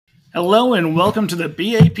Hello and welcome to the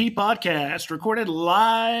BAP podcast, recorded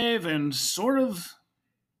live and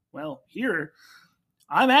here.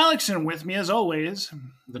 I'm Alex, and with me as always,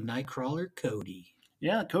 the Nightcrawler, Cody.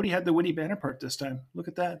 Yeah, Cody had the witty banner part this time. Look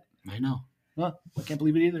at that. I know. Huh, I can't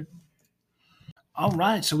believe it either. All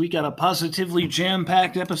right, so we got a positively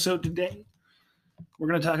jam-packed episode today. We're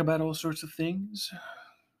going to talk about all sorts of things,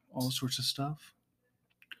 all sorts of stuff,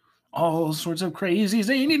 all sorts of crazy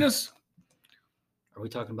zaniness. Are we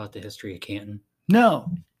talking about the history of Canton? No,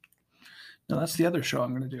 that's the other show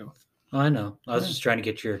I'm going to do. Oh, I know. I was just trying to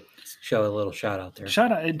get your show a little shout out there. Shout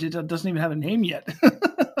out. It doesn't even have a name yet.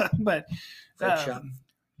 But Fred Shop.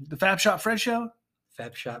 The Fab Shop Fred Show?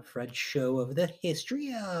 Fab Shop Fred Show of the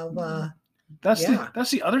history of... That's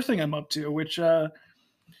the other thing I'm up to, which, to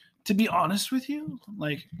be honest with you,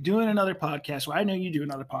 like doing another podcast. Well, I know you do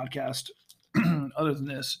another podcast other than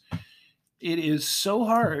this. It is so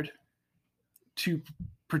hard to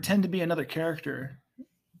pretend to be another character.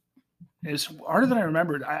 It's harder than I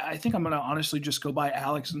remembered. I think I'm going to honestly just go by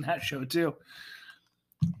Alex in that show too.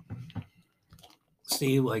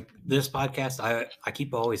 See, like this podcast, I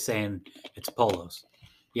keep always saying it's Polos.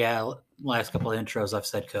 Yeah, last couple of intros I've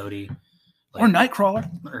said Cody. Or Nightcrawler.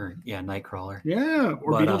 Nightcrawler. Yeah,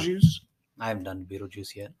 or Beetlejuice. I haven't done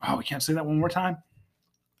Beetlejuice yet. Oh, we can't say that one more time.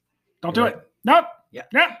 Don't do it. Nope. Yeah.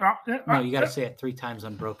 No, you got to say it 3 times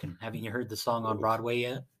unbroken. Haven't you heard the song on Broadway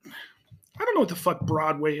yet? I don't know what the fuck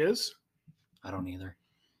Broadway is. I don't either.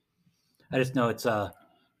 I just know it's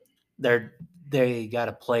they got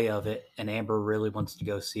a play of it, and Amber really wants to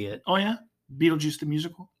go see it. Oh yeah, Beetlejuice the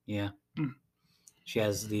musical. Yeah, She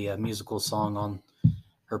has the musical song on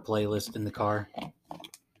her playlist in the car.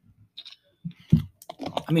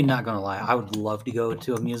 I mean, not gonna lie, I would love to go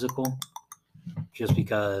to a musical, just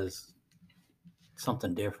because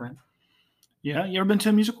something different. Yeah, you ever been to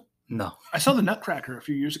a musical? No. I saw the Nutcracker a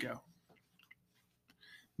few years ago.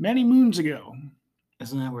 Many moons ago.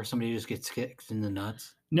 Isn't that where somebody just gets kicked in the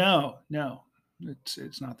nuts? No.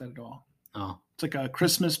 It's not that at all. Oh. It's like a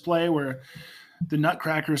Christmas play where the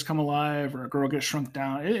Nutcrackers come alive or a girl gets shrunk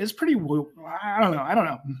down. It's pretty... I don't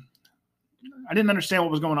know. I didn't understand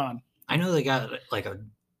what was going on. I know they got like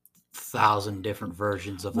 1,000 different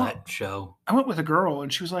versions of that show. I went with a girl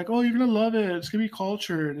and she was like, "Oh, you're going to love it. It's going to be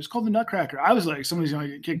cultured. It's called the Nutcracker." I was like, somebody's going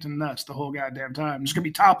to get kicked in the nuts the whole goddamn time. There's going to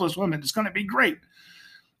be topless women. It's going to be great.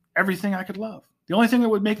 Everything I could love. The only thing that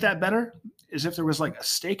would make that better is if there was like a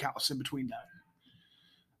steakhouse in between that.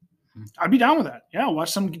 I'd be down with that. Yeah,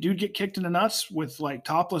 watch some dude get kicked in the nuts with like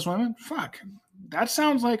topless women. Fuck. That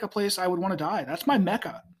sounds like a place I would want to die. That's my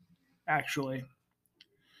Mecca, actually.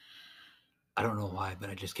 I don't know why, but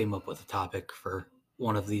I just came up with a topic for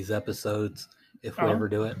one of these episodes if we ever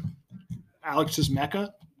do it. Alex's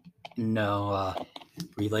Mecca? No,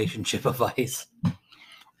 relationship advice.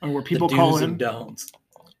 Or where people the call do's in. And don'ts.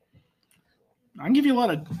 I can give you a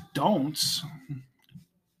lot of don'ts.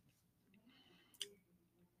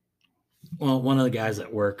 Well, one of the guys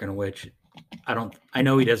at work in which I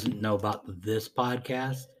know he doesn't know about this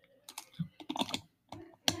podcast.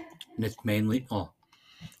 And it's mainly, How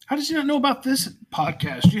does he not know about this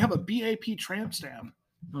podcast? You have a BAP tramp stamp.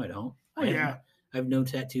 No, I don't. Oh, yeah. I have no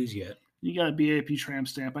tattoos yet. You got a BAP tramp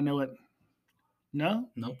stamp. I know it. No?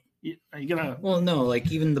 Nope. You got a... Well, no,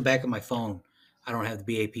 like even the back of my phone, I don't have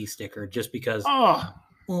the BAP sticker just because,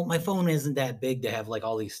 well, my phone isn't that big to have like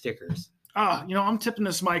all these stickers. I'm tipping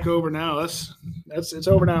this mic over now. It's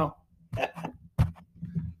over now. Yeah,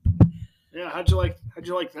 how'd you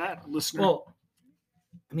like that, listener? Well,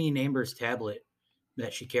 I mean, Amber's tablet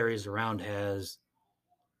that she carries around has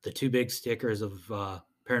the 2 big stickers of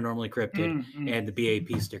Paranormally Cryptid and the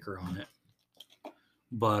BAP sticker on it.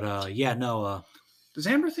 But does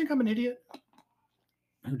Amber think I'm an idiot?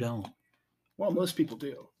 Who don't? Well, most people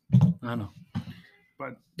do. I know.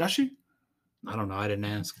 But does she? I don't know. I didn't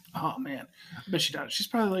ask. Oh, man. I bet she does. She's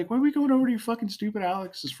probably like, "Why are we going over to your fucking stupid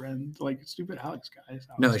Alex's friend? Like, stupid Alex, guys."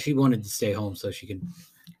 No, she wanted to stay home so she could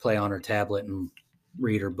play on her tablet and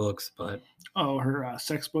read her books. But her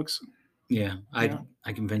sex books? Yeah. I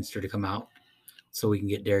convinced her to come out so we can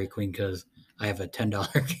get Dairy Queen because I have a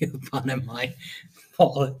 $10 coupon in my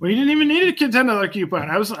wallet. Well, you didn't even need a $10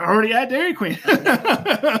 coupon. I was already at Dairy Queen.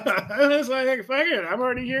 I was like, "Fuck it. I'm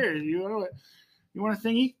already here. You want a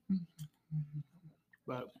thingy?"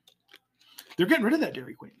 But they're getting rid of that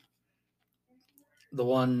Dairy Queen. The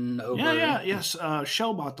one over... Yes.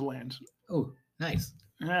 Shell bought the land. Oh, nice.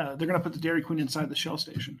 Yeah, they're going to put the Dairy Queen inside the Shell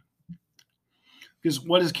station. Because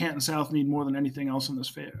what does Canton South need more than anything else on the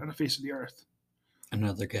face of the earth?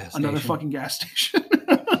 Another gas station. Another fucking gas station.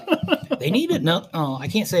 They need I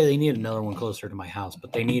can't say they need another one closer to my house,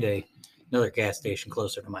 but they need a another gas station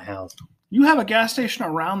closer to my house. You have a gas station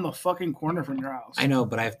around the fucking corner from your house. I know,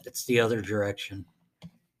 but it's the other direction.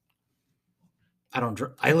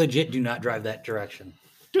 I legit do not drive that direction.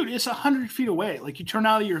 Dude, it's 100 feet away. Like, you turn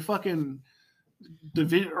out of your fucking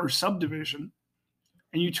division or subdivision,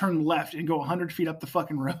 and you turn left and go 100 feet up the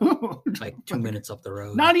fucking road. Like 2 minutes up the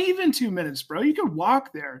road. Not even 2 minutes, bro. You could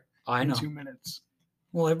walk there I know. in 2 minutes.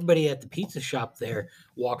 Well, everybody at the pizza shop there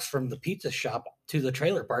walks from the pizza shop to the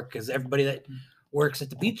trailer park because everybody that works at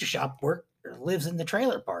the pizza shop lives in the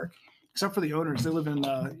trailer park. Except for the owners. They live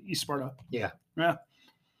in East Sparta. Yeah. Yeah.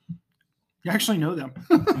 You actually know them.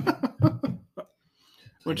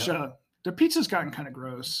 Which the pizza's gotten kind of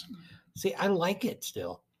gross. See, I like it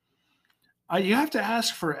still. You have to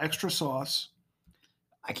ask for extra sauce.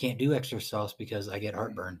 I can't do extra sauce because I get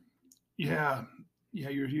heartburn. Yeah. Yeah,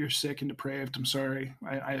 you're sick and depraved. I'm sorry.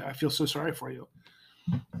 I feel so sorry for you.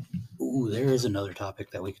 Ooh, there is another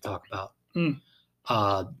topic that we could talk about.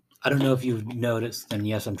 I don't know if you've noticed, and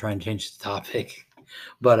yes, I'm trying to change the topic,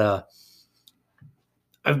 but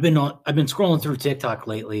I've been scrolling through TikTok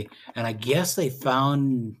lately, and I guess they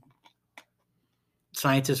found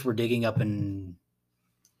scientists were digging up in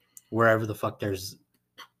wherever the fuck there's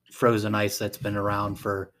frozen ice that's been around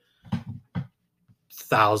for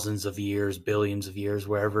thousands of years, billions of years,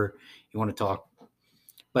 wherever you want to talk.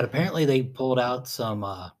 But apparently they pulled out some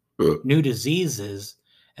new diseases,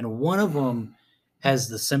 and one of them has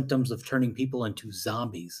the symptoms of turning people into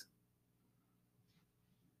zombies.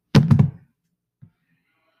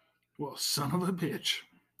 Well, son of a bitch.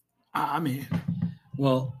 I'm in.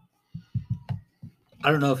 Well,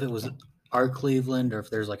 I don't know if it was our Cleveland or if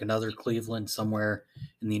there's like another Cleveland somewhere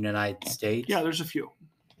in the United States. Yeah, there's a few.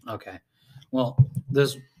 Okay. Well,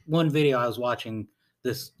 there's one video I was watching.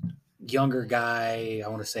 This younger guy, I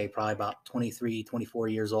want to say probably about 23, 24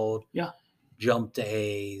 years old. Yeah. Jumped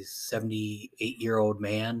a 78-year-old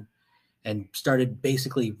man and started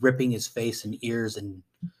basically ripping his face and ears and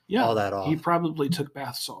all that off. He probably took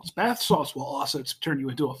bath salts. Bath salts will also turn you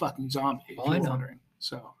into a fucking zombie. If I know. Wondering.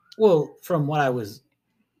 So. Well, from what I was,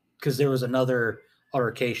 because there was another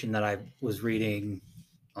altercation that I was reading,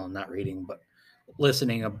 well, not reading, but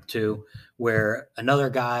listening up to, where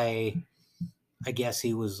another guy, I guess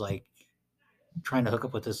he was like trying to hook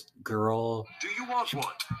up with this girl. Do you want one?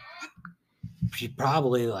 She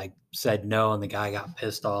probably like said no, and the guy got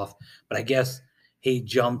pissed off. But I guess he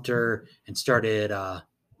jumped her and started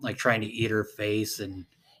like trying to eat her face and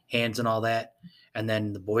hands and all that. And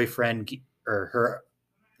then the boyfriend or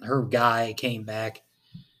her guy came back,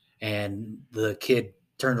 and the kid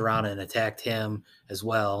turned around and attacked him as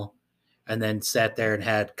well. And then sat there and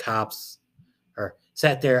had cops, or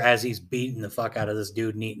sat there as he's beating the fuck out of this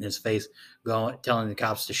dude and eating his face, telling the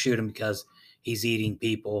cops to shoot him because he's eating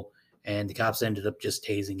people. And the cops ended up just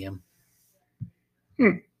tasing him.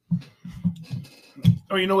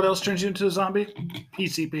 Oh, you know what else turns you into a zombie?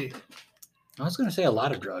 PCP. I was going to say a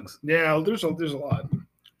lot of drugs. Yeah, there's a lot.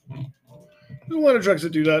 There's a lot of drugs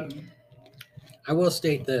that do that. I will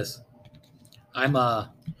state this.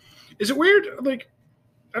 Is it weird? Like,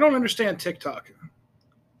 I don't understand TikTok.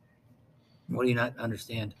 What do you not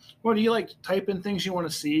understand? Well, do you like type in things you want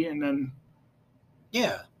to see, and then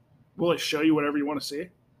Yeah. will it show you whatever you want to see?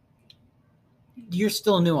 You're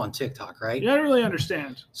still new on TikTok, right? Yeah, I don't really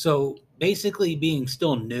understand. So basically being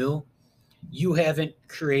still new, you haven't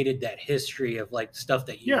created that history of like stuff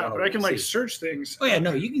that you Yeah, want but I can like see. search things. Oh yeah,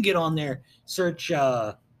 no, you can get on there, search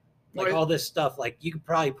all this stuff. Like you could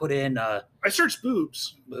probably put in I searched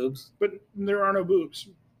boobs, boobs. but there are no boobs.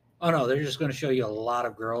 Oh no, they're just going to show you a lot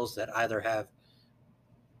of girls that either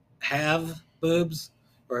have boobs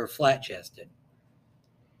or flat chested.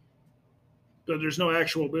 But there's no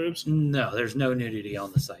actual boobs. No, there's no nudity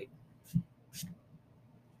on the site.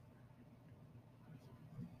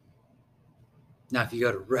 Now, if you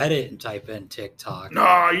go to Reddit and type in TikTok,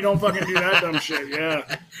 No, you don't fucking do that dumb shit.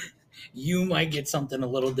 Yeah. you might get something a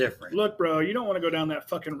little different. Look, bro, you don't want to go down that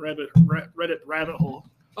fucking Reddit rabbit hole.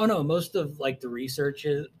 Oh no, most of like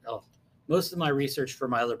most of my research for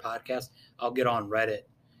my other podcast, I'll get on Reddit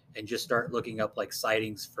and just start looking up like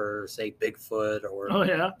sightings for say Bigfoot or Oh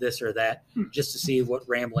yeah. this or that, just to see what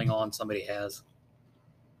rambling on somebody has.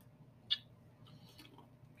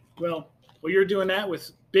 Well, you're doing that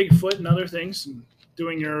with Bigfoot and other things, and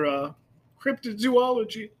doing your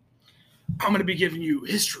cryptozoology. I'm going to be giving you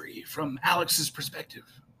history from Alex's perspective.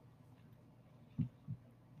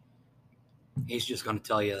 He's just going to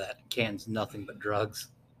tell you that can's nothing but drugs.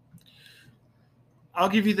 I'll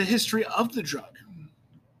give you the history of the drug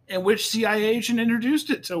and which CIA agent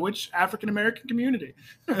introduced it to which African-American community.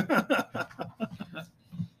 I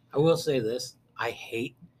will say this. I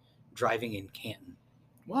hate driving in Canton.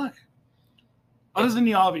 Why? Other than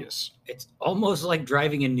the obvious. It's almost like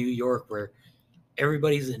driving in New York, where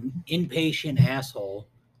everybody's an impatient asshole.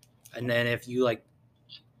 And then if you like,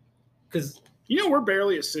 because we're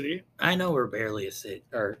barely a city. I know we're barely a city,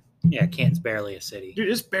 Canton's barely a city. Dude,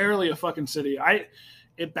 it's barely a fucking city.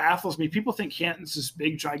 It baffles me. People think Canton's this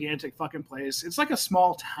big, gigantic fucking place. It's like a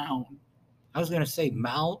small town. I was gonna say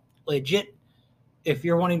legit. If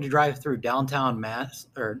you're wanting to drive through downtown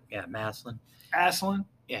Massillon. Aslan?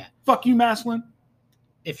 Yeah. Fuck you, Massillon.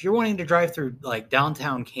 If you're wanting to drive through like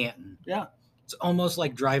downtown Canton, yeah, it's almost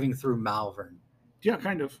like driving through Malvern. Yeah,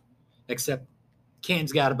 kind of. Except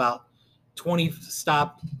Canton's got about 20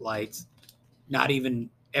 stop lights. Not even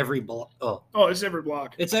every block. Oh, it's every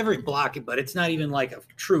block. It's every block, but it's not even like a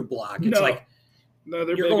true block. It's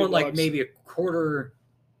they're you're going blocks. like maybe a quarter.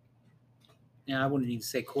 Yeah, I wouldn't even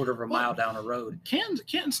say quarter of a mile down a road.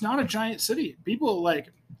 Canton's not a giant city. People I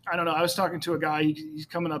don't know. I was talking to a guy. He's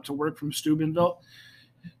coming up to work from Steubenville.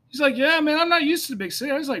 He's like, yeah, man, I'm not used to the big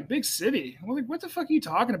city. I was like, big city? I'm like, what the fuck are you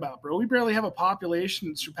talking about, bro? We barely have a population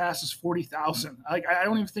that surpasses 40,000. I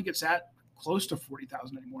don't even think it's that close to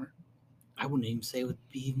 40,000 anymore. I wouldn't even say it would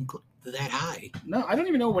be even that high. No, I don't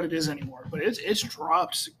even know what it is anymore, but it's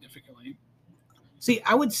dropped significantly. See,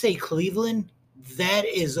 I would say Cleveland, that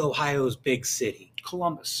is Ohio's big city.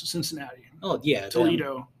 Columbus, Cincinnati. Oh, yeah.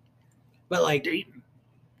 Toledo. But like Dayton.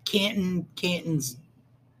 Canton's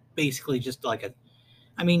basically just like it's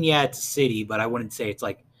a city, but I wouldn't say it's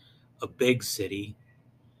like a big city.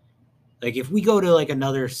 Like if we go to like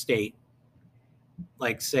another state,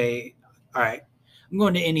 like say, all right, I'm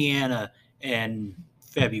going to Indiana in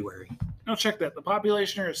February. No, check that. The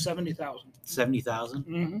population here is 70,000. 70,000?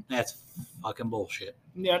 Mm-hmm. That's fucking bullshit.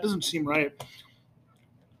 Yeah, it doesn't seem right.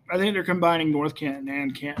 I think they're combining North Canton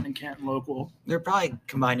and Canton local. They're probably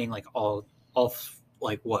combining like all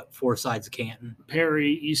like what, 4 sides of Canton?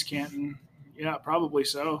 Perry, East Canton. Yeah, probably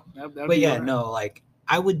so. But yeah, no, like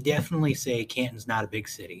I would definitely say Canton's not a big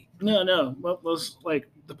city. No. Well, those like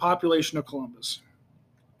the population of Columbus.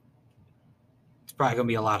 It's probably going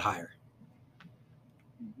to be a lot higher.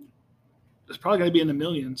 It's probably going to be in the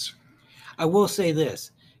millions. I will say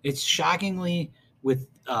this. It's shockingly with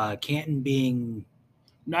Canton being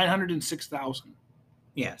 906,000.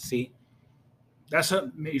 Yeah, see? That's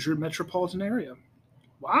a major metropolitan area.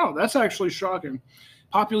 Wow, that's actually shocking.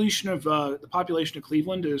 The population of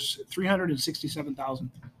Cleveland is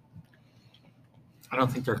 367,000. I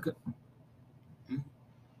don't think they're good.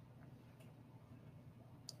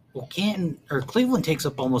 Well, Cleveland takes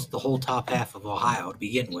up almost the whole top half of Ohio to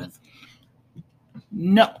begin with.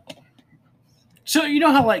 No. So you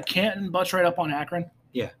know how like Canton butts right up on Akron?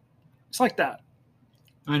 Yeah. It's like that.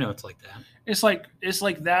 I know it's like that. It's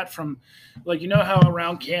like that from like, you know how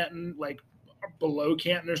around Canton, like below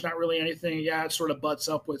Canton, there's not really anything. Yeah, it sort of butts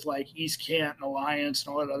up with like East Canton, Alliance,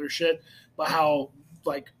 and all that other shit. But how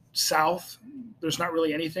like south, there's not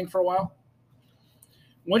really anything for a while.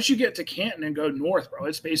 Once you get to Canton and go north, bro,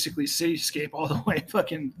 it's basically cityscape all the way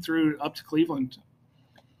fucking through up to Cleveland.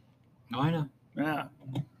 Oh, I know. Yeah.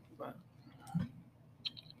 But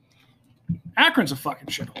Akron's a fucking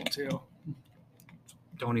shithole too.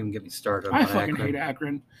 Don't even get me started. I fucking hate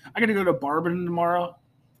Akron. I got to go to Barberton tomorrow.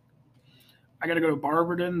 I got to go to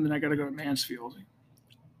Barberton, and then I got to go to Mansfield.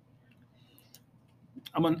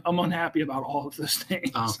 I'm unhappy about all of those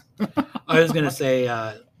things. Oh. I was gonna say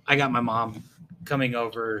I got my mom coming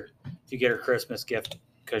over to get her Christmas gift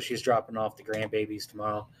because she's dropping off the grandbabies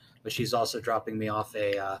tomorrow, but she's also dropping me off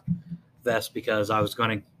a vest because I was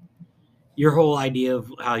going to. Your whole idea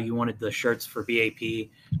of how you wanted the shirts for BAP,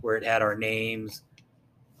 where it had our names.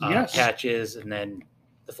 Yes. Patches and then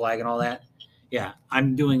the flag and all that. Yeah,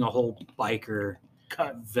 I'm doing a whole biker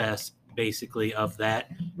cut vest basically of that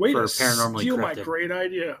Wait for to Paranormally steal Cryptid. My great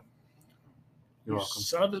idea. You're welcome.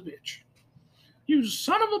 Son of a bitch. You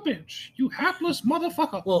son of a bitch. You hapless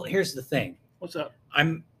motherfucker. Well, here's the thing. What's up?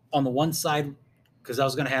 I'm on the one side because I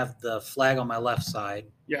was going to have the flag on my left side.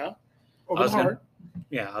 Yeah. Over the heart.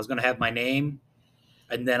 I was going to have my name,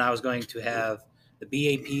 and then I was going to have the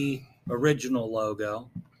BAP original logo,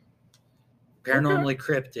 Paranormally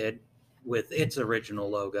Cryptid with its original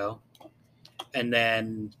logo, and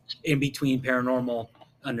then in between Paranormal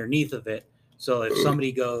underneath of it. So if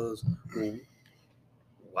somebody goes, well,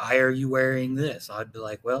 why are you wearing this? I'd be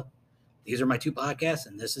like, well, these are my 2 podcasts,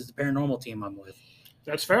 and this is the paranormal team I'm with.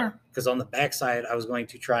 That's fair. Because on the backside, I was going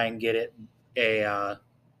to try and get it a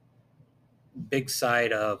big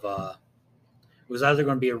side of it was either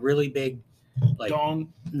going to be a really big like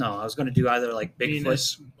Dong. No, I was going to do either like Bigfoot,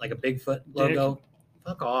 Venus. like a Bigfoot logo.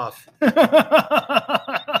 Fuck off.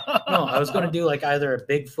 No, I was going to do like either a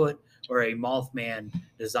Bigfoot or a Mothman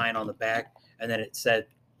design on the back, and then it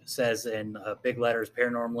says in big letters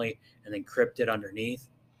paranormally, and then cryptid underneath.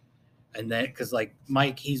 And then because like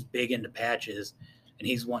Mike, he's big into patches, and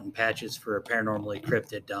he's wanting patches for a paranormally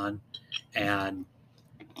cryptid done, and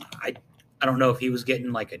I don't know if he was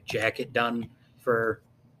getting like a jacket done for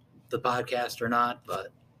the podcast or not, but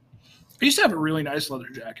I used to have a really nice leather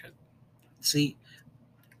jacket. see,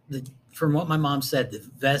 from what my mom said, the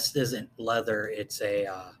vest isn't leather; it's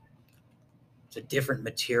a different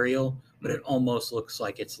material, but it almost looks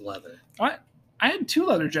like it's leather. I had 2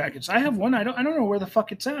 leather jackets. I have one. I don't know where the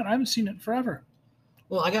fuck it's at. I haven't seen it in forever.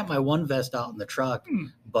 Well, I got my one vest out in the truck,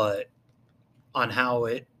 but on how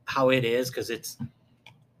it is, because it's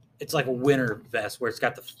like a winter vest where it's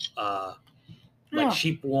got the like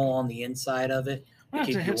sheep wool on the inside of it. I have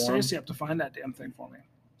to hit Stacy up to find that damn thing for me.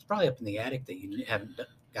 It's probably up in the attic that you haven't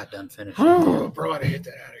got done finishing. Oh, bro, I hate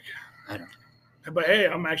that attic. I don't. But hey,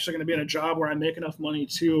 I'm actually going to be in a job where I make enough money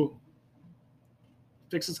to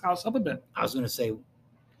fix this house up a bit. I was going to say,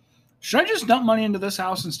 should I just dump money into this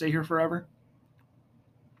house and stay here forever?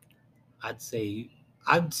 I'd say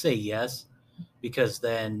yes, because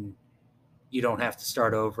then you don't have to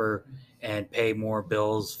start over and pay more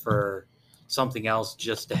bills for something else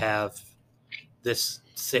just to have this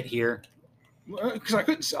sit here. Because I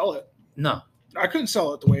couldn't sell it. No. I couldn't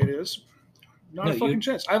sell it the way it is. Not a fucking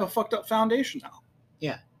chance. I have a fucked up foundation now.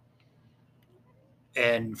 Yeah.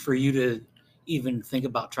 And for you to even think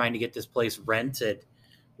about trying to get this place rented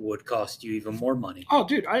would cost you even more money. Oh,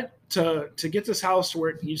 dude, to get this house to where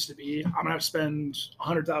it needs to be, I'm gonna have to spend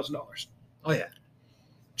 $100,000. Oh yeah.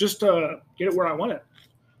 Just to get it where I want it.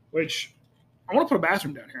 Which I want to put a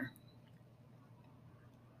bathroom down here.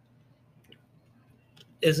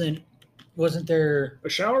 Wasn't there a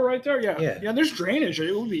shower right there? Yeah. Yeah, there's drainage.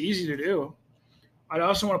 It would be easy to do. I'd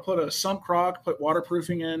also want to put a sump crock, put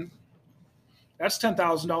waterproofing in. That's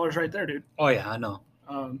 $10,000 right there, dude. Oh yeah, I know.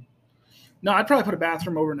 No, I'd probably put a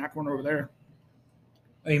bathroom over in that corner over there.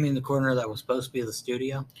 Oh, you mean the corner that was supposed to be the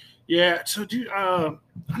studio? Yeah. So, dude, I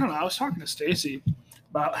don't know. I was talking to Stacy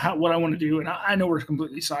about what I want to do, and I know we're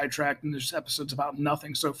completely sidetracked, and there's episodes about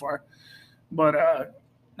nothing so far. But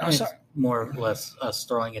it's more or less us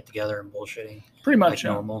throwing it together and bullshitting. Pretty much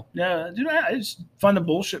like normal. Yeah, dude, it's fun to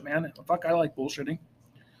bullshit, man. Fuck, I like bullshitting.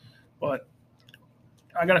 But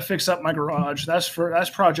I got to fix up my garage. That's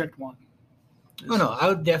project 1. Oh no, I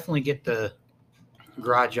would definitely get the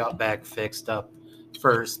garage out back fixed up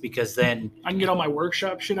first, because then I can get all my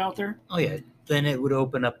workshop shit out there. Oh yeah, then it would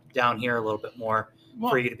open up down here a little bit more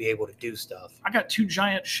for you to be able to do stuff. I got 2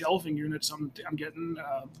 giant shelving units. I'm getting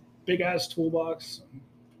a big ass toolbox.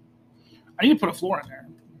 I need to put a floor in there.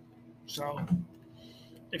 So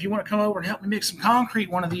if you want to come over and help me make some concrete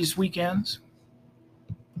one of these weekends,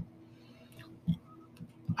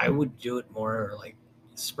 I would do it more like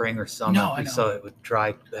spring or summer, so it would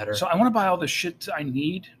dry better. So I want to buy all the shit I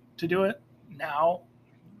need to do it now,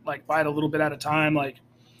 like buy it a little bit at a time. Like,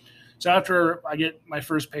 so after I get my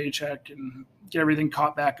first paycheck and get everything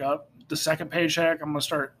caught back up, the second paycheck, I'm going to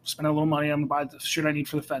start spending a little money. I'm going to buy the shit I need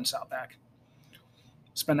for the fence out back.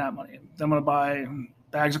 Spend that money. Then I'm going to buy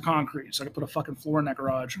bags of concrete so I can put a fucking floor in that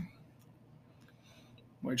garage.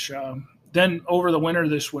 Which then over the winter,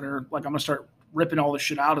 this winter, like I'm going to start ripping all the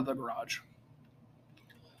shit out of the garage.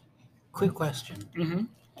 Quick question. Mm-hmm.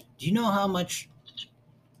 Do you know how much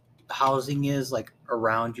housing is like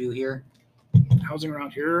around you here? Housing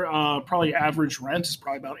around here, probably average rent is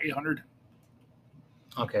probably about $800.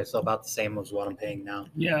 Okay, so about the same as what I'm paying now.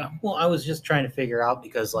 Yeah. Well, I was just trying to figure out,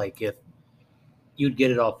 because like if you'd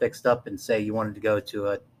get it all fixed up and say you wanted to go to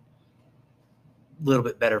a little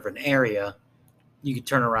bit better of an area, you could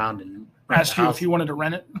turn around and ask you if you wanted to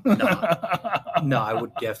rent it. No, I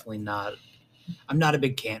would definitely not. I'm not a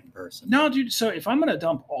big Canton person. No, dude. So if I'm going to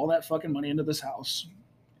dump all that fucking money into this house,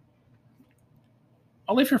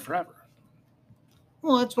 I'll live here forever.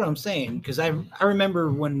 Well, that's what I'm saying. Because I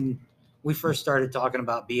remember when we first started talking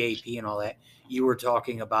about BAP and all that, you were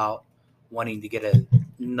talking about wanting to get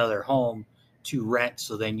another home to rent,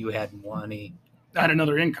 so then you had money. I had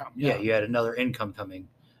another income. Yeah, you had another income coming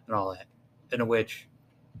and all that. In which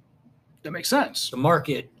that makes sense. The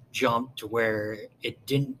market jumped to where it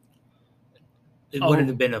wouldn't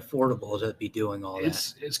have been affordable to be doing all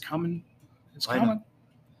that. It's coming. It's coming.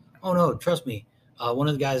 Oh no, trust me. One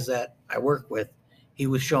of the guys that I work with, he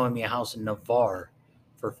was showing me a house in Navarre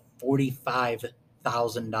for $45,000.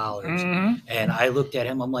 Mm-hmm. And I looked at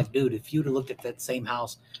him. I'm like, dude, if you'd have looked at that same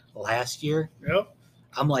house last year, yep.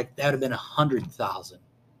 I'm like, that would have been $100,000.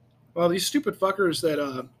 Well, these stupid fuckers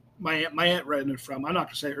that my aunt rented from, I'm not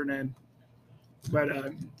gonna say her name. But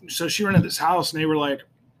so she rented this house, and they were like,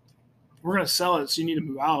 "We're gonna sell it, so you need to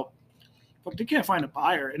move out." But they can't find a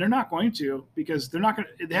buyer, and they're not going to because they're not going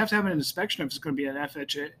to. They have to have an inspection if it's going to be an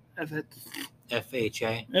FHA.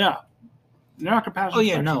 FHA. Yeah, they're not going to pass. Oh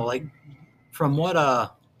yeah, no. Like from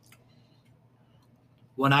what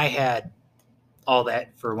when I had all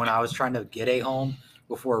that for when I was trying to get a home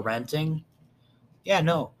before renting. Yeah,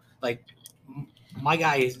 no. Like my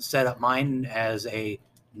guy set up mine as a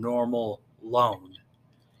normal loan,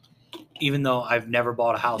 even though I've never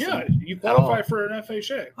bought a house. Yeah, you qualify for an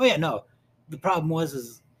FHA. Oh yeah, no. The problem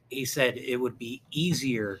was he said it would be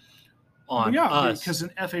easier on us because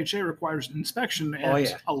an FHA requires an inspection,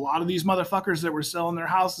 and a lot of these motherfuckers that were selling their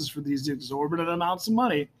houses for these exorbitant amounts of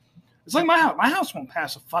money. It's like my house. My house won't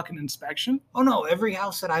pass a fucking inspection. Oh no! Every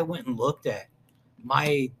house that I went and looked at,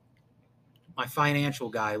 my financial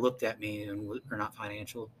guy looked at me or not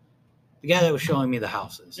financial, the guy that was showing me the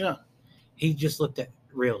houses. Yeah. He just looked at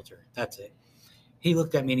realtor. That's it. He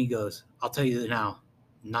looked at me and he goes, "I'll tell you now,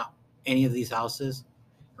 not any of these houses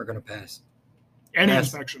are going to pass any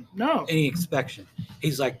inspection. No, any inspection."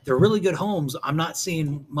 He's like, "They're really good homes. I'm not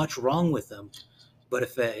seeing much wrong with them, but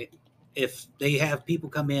if they have people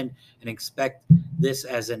come in and inspect this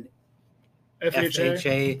as an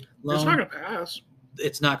FHA loan, it's not going to pass.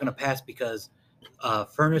 It's not going to pass because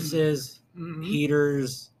furnaces,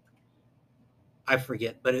 heaters, I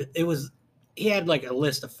forget, but it was, he had like a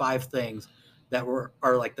list of 5 things that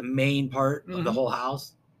are like the main part of the whole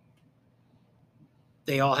house.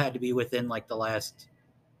 They all had to be within like the last,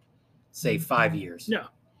 say, 5 years. Yeah.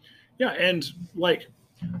 Yeah. And like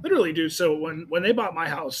literally, dude. So when they bought my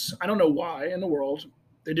house, I don't know why in the world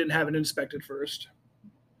they didn't have it inspected first.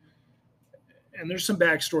 And there's some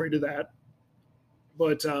backstory to that.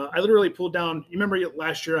 But I literally pulled down. You remember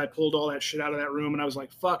last year I pulled all that shit out of that room, and I was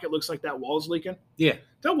like, "Fuck! It looks like that wall's leaking." Yeah,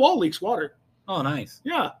 that wall leaks water. Oh, nice.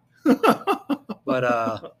 Yeah.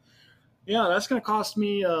 But yeah, that's gonna cost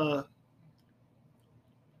me.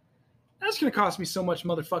 That's gonna cost me so much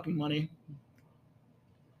motherfucking money.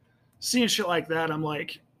 Seeing shit like that, I'm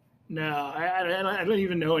like, no, I don't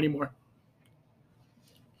even know anymore.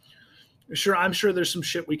 I'm sure there's some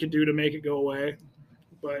shit we could do to make it go away,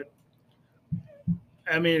 but.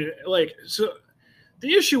 I mean, like, so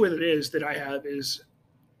the issue with it is that I have is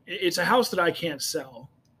it's a house that I can't sell.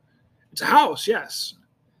 It's a house, yes,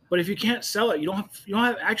 but if you can't sell it, you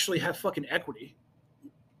don't actually have fucking equity.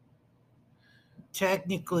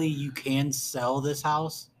 Technically, you can sell this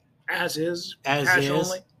house as is, cash is,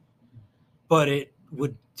 only. But it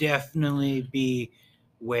would definitely be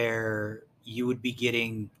where you would be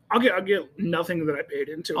getting. I'll get nothing that I paid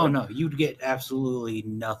into it. Oh no, you'd get absolutely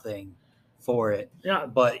nothing for it. Yeah.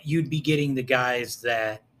 But you'd be getting the guys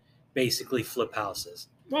that basically flip houses.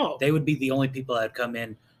 Oh. They would be the only people that come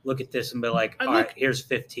in, look at this and be like, all right, here's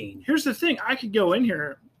 15. Here's the thing. I could go in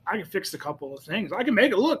here. I can fix a couple of things. I can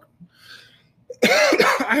make it look.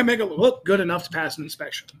 I can make it look good enough to pass an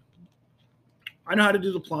inspection. I know how to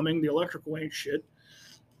do the plumbing. The electrical ain't shit.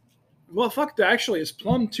 Well, fuck, actually, it's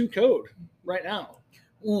plumbed to code right now.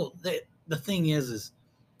 Well, the thing is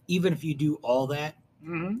even if you do all that,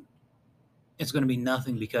 it's going to be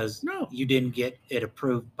nothing because you didn't get it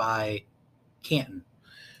approved by Canton.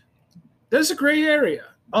 That's a gray area.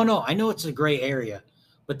 Oh, no, I know it's a gray area.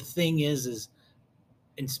 But the thing is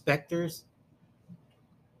inspectors.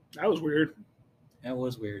 That was weird. That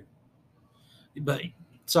was weird. But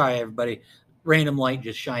sorry, everybody. Random light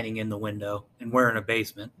just shining in the window, and we're in a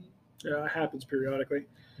basement. Yeah, it happens periodically.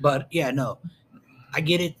 But yeah, no, I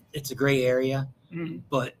get it. It's a gray area,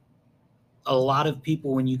 but a lot of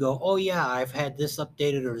people, when you go, oh yeah, I've had this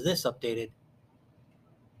updated or this updated.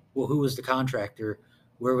 Well, who was the contractor?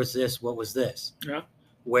 Where was this? What was this? Yeah.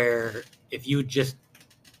 Where if you would just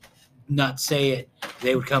not say it,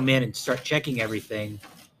 they would come in and start checking everything.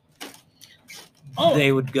 Oh.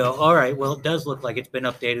 They would go, all right, well, it does look like it's been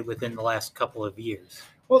updated within the last couple of years.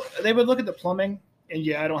 Well, they would look at the plumbing, and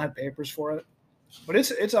yeah, I don't have papers for it, but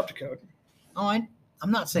it's up to code. Oh, I'm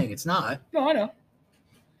not saying it's not. No, I know.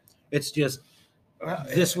 It's just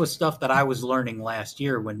this was stuff that I was learning last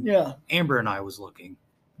year when Amber and I was looking.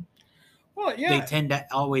 Well, yeah. They tend to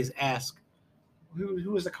always ask,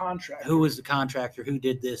 who was the contractor? Who was the contractor? Who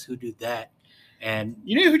did this? Who did that? And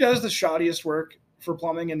you know who does the shoddiest work for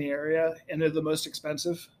plumbing in the area, and they're the most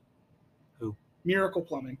expensive? Who? Miracle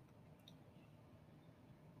Plumbing.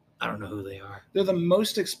 I don't know who they are. They're the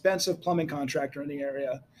most expensive plumbing contractor in the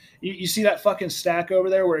area. You see that fucking stack over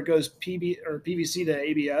there where it goes PVC to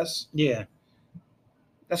ABS? Yeah.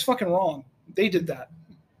 That's fucking wrong. They did that.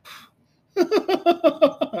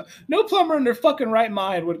 No plumber in their fucking right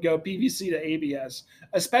mind would go PVC to ABS,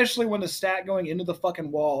 especially when the stat going into the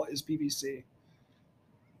fucking wall is PVC.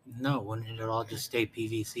 No, wouldn't it all just stay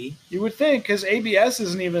PVC? You would think, because ABS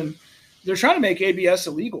isn't even. They're trying to make ABS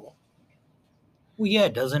illegal. Well, yeah,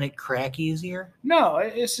 doesn't it crack easier? No,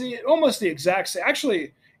 it's almost the exact same.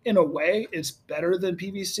 Actually, in a way, it's better than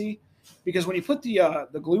PVC because when you put the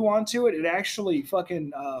glue onto it, it actually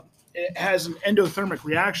fucking it has an endothermic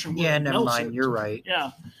reaction. Yeah, never mind. You're right.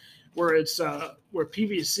 Yeah, where it's where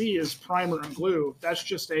PVC is primer and glue. That's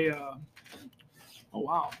just a. Oh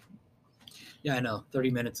wow. Yeah, I know.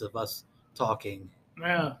 30 minutes of us talking.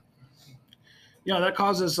 Yeah. Yeah, that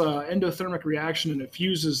causes endothermic reaction and it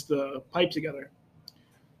fuses the pipe together.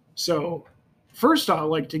 So, first off,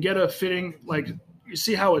 like to get a fitting, like you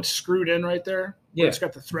see how it's screwed in right there? Yeah. It's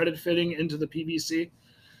got the threaded fitting into the PVC.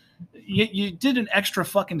 You did an extra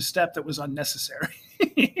fucking step that was unnecessary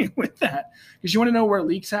with that. Because you want to know where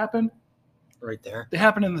leaks happen? Right there. They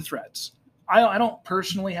happen in the threads. I don't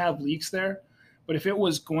personally have leaks there, but if it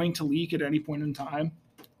was going to leak at any point in time,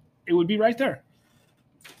 it would be right there.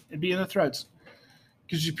 It'd be in the threads.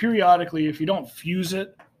 Because you periodically, if you don't fuse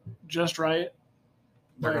it just right,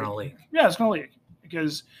 they're going to leak. Yeah, it's going to leak.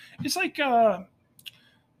 Because it's like a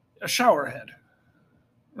shower head,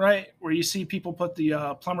 right? Where you see people put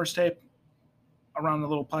the plumber's tape around the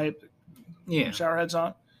little pipe. Yeah. Shower heads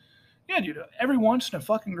on. Yeah, dude. Every once in a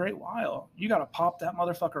fucking great while, you got to pop that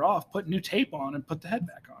motherfucker off, put new tape on, and put the head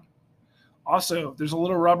back on. Also, there's a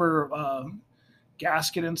little rubber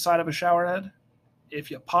gasket inside of a shower head. If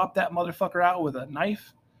you pop that motherfucker out with a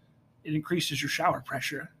knife, it increases your shower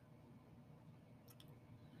pressure.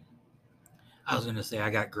 I was going to say I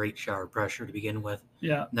got great shower pressure to begin with.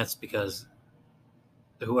 Yeah. And that's because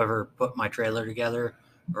whoever put my trailer together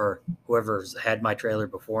or whoever's had my trailer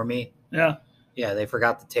before me. Yeah. Yeah, they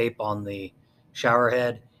forgot the tape on the shower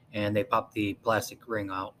head and they popped the plastic ring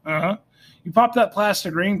out. Uh-huh. You pop that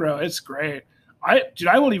plastic ring, bro. It's great.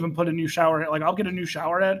 I will even put a new shower head. Like, I'll get a new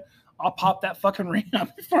shower head. I'll pop that fucking ring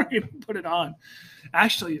up before I even put it on.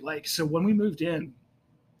 Actually, like, so when we moved in,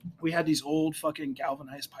 we had these old fucking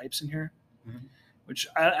galvanized pipes in here, which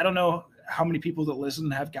I don't know how many people that listen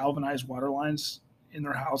have galvanized water lines in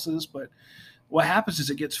their houses, but what happens is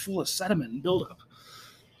it gets full of sediment and buildup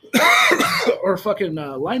or fucking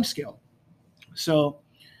limescale. So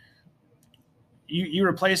you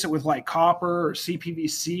replace it with like copper or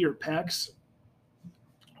CPVC or PEX.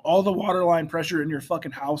 All the water line pressure in your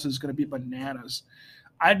fucking house is going to be bananas.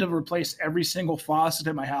 I had to replace every single faucet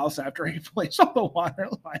in my house after I replaced all the water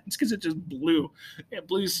lines because it just blew. It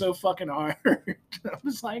blew so fucking hard. I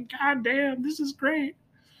was like, God damn, this is great.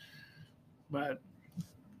 But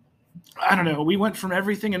I don't know. We went from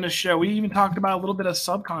everything in this show. We even talked about a little bit of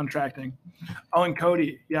subcontracting. Oh, and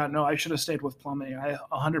Cody. Yeah, no, I should have stayed with plumbing. I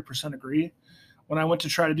 100% agree. When I went to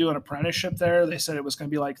try to do an apprenticeship there, they said it was going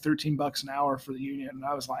to be like $13 an hour for the union. And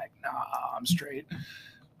I was like, nah, I'm straight.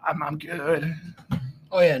 I'm good.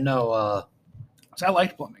 Oh, yeah, no. So I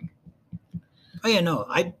liked plumbing. Oh, yeah, no.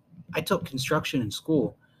 I took construction in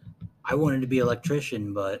school. I wanted to be an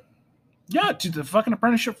electrician, but. Yeah, dude, the fucking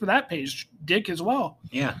apprenticeship for that pays dick as well.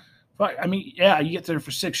 Yeah. But I mean, yeah, you get there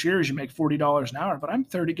for 6 years, you make $40 an hour, but I'm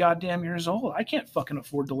 30 goddamn years old. I can't fucking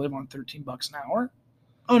afford to live on $13 an hour.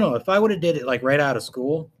 Oh, no. If I would have did it like right out of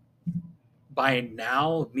school, by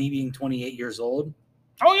now, me being 28 years old.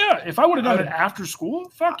 Oh, yeah. If I would have done it after school,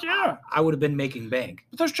 fuck yeah. I would have been making bank.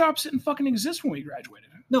 But those jobs didn't fucking exist when we graduated.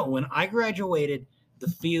 No, when I graduated, the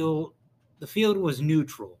field was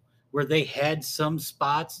neutral, where they had some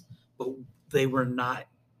spots, but they were not.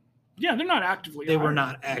 Yeah, they're not actively They hiring. were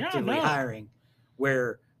not actively hiring.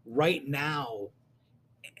 Where right now,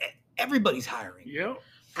 everybody's hiring. Yep.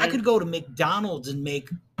 I could go to McDonald's and make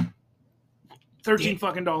 $13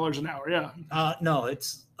 fucking dollars an hour. Yeah. No,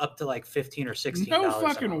 it's up to like $15 or $16. No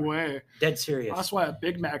fucking way. Dead serious. That's why a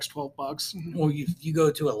Big Mac's $12. Well, you go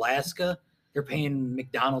to Alaska, you're paying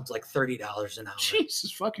McDonald's like $30 an hour.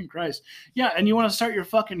 Jesus fucking Christ. Yeah, and you want to start your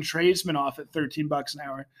fucking tradesman off at $13 an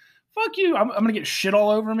hour. Fuck you. I'm gonna get shit all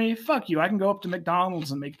over me. Fuck you. I can go up to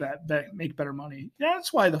McDonald's and make better money. Yeah,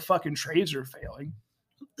 that's why the fucking trades are failing.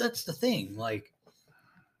 That's the thing. Like,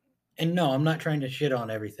 and no, I'm not trying to shit on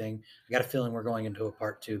everything. I got a feeling we're going into a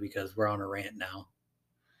part 2 because we're on a rant now.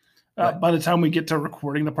 By the time we get to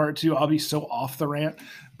recording the part 2, I'll be so off the rant.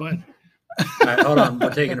 But all right, hold on,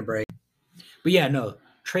 we're taking a break. But yeah, no,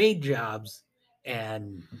 trade jobs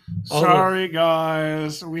and sorry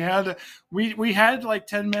guys, we had like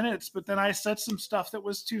 10 minutes, but then I said some stuff that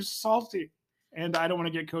was too salty, and I don't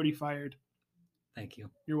want to get Cody fired. Thank you.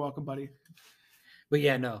 You're welcome, buddy. But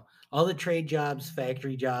yeah, no, all the trade jobs,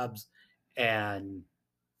 factory jobs, and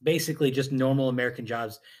basically just normal American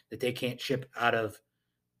jobs that they can't ship out of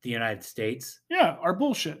the United States. Yeah, are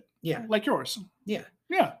bullshit. Yeah. Like yours. Yeah.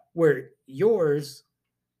 Yeah. Where yours,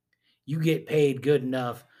 you get paid good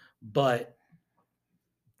enough, but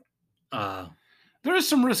there is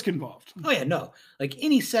some risk involved. Oh yeah, no. Like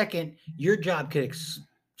any second, your job could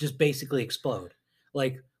just basically explode.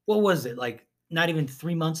 Like, what was it? Like, not even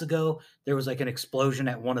 3 months ago, there was like an explosion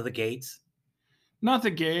at one of the gates. Not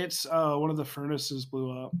the gates. One of the furnaces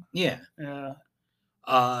blew up. Yeah.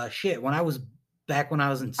 Yeah. Shit. When I was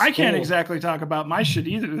in school, I can't exactly talk about my shit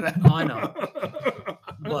either. Oh, I know.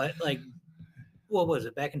 But like, what was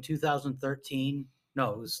it? Back in 2013?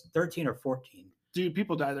 No, it was 13 or 14. Dude,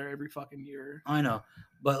 people die there every fucking year. I know.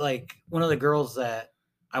 But like, one of the girls that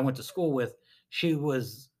I went to school with,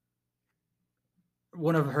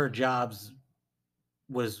 one of her jobs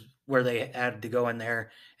was where they had to go in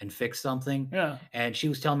there and fix something. Yeah. And she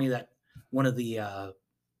was telling me that one of the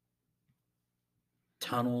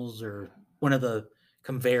tunnels or one of the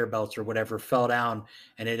conveyor belts or whatever fell down,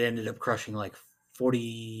 and it ended up crushing like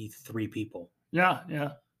 43 people. Yeah,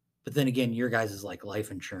 yeah. But then again, your guys' like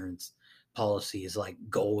life insurance policy is like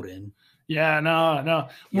golden. Yeah, no.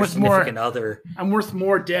 Your significant other. I'm worth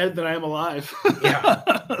more dead than I am alive. Yeah.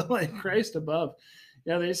 Like Christ above.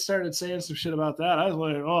 Yeah, they started saying some shit about that. I was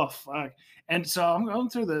like, oh fuck. And so I'm going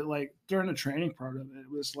through during the training part of it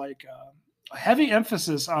was like a heavy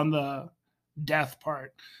emphasis on the death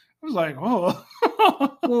part. I was like, oh.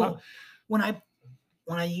 Well, when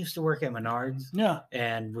I used to work at Menards, yeah,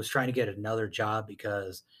 and was trying to get another job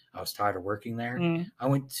because I was tired of working there, I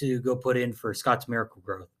went to go put in for Scott's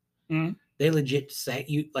Miracle-Gro. They legit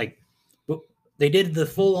say they did the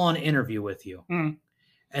full-on interview with you,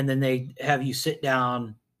 and then they have you sit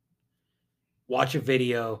down, watch a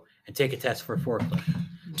video, and take a test for a forklift.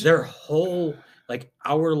 Their whole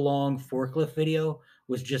hour-long forklift video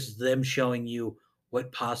was just them showing you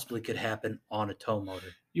what possibly could happen on a tow motor.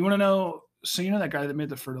 You want to know? So you know that guy that made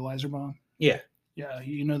the fertilizer bomb? Yeah. Yeah,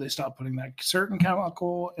 they stopped putting that certain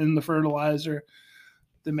chemical in the fertilizer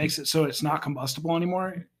that makes it so it's not combustible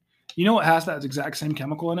anymore. You know what has that exact same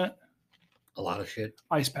chemical in it? A lot of shit.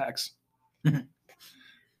 Ice packs.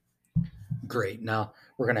 Great. Now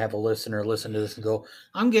we're going to have a listener listen to this and go,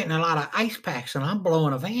 I'm getting a lot of ice packs and I'm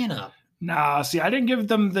blowing a van up. Nah, see, I didn't give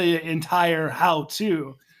them the entire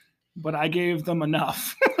how-to, but I gave them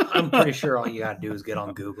enough. I'm pretty sure all you got to do is get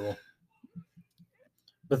on Google.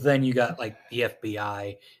 But then you got the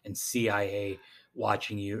FBI and CIA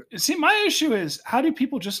watching you. See, my issue is, how do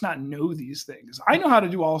people just not know these things? I know how to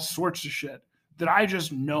do all sorts of shit that I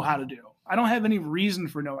just know how to do. I don't have any reason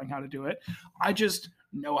for knowing how to do it. I just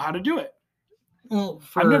know how to do it. Well,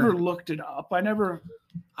 I've never looked it up. All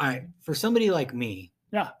right. For somebody like me.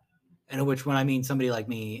 Yeah. And which when I mean somebody like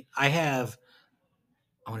me, I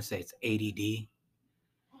want to say it's ADD.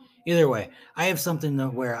 Either way, I have something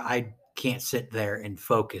where I can't sit there and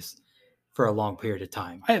focus for a long period of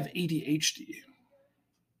time. I have ADHD.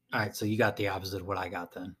 All right, so you got the opposite of what I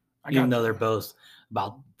got then. Even though they're both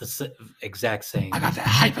about the exact same. I got that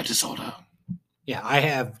hyper disorder. Yeah, I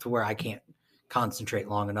have to where I can't concentrate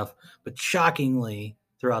long enough. But shockingly,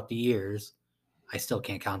 throughout the years, I still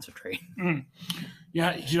can't concentrate. Yeah,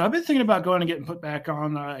 I've been thinking about going and getting put back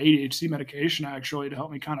on ADHD medication actually to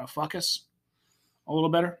help me kind of focus a little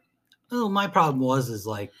better. Well, my problem is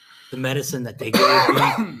the medicine that they gave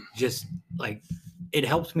me just it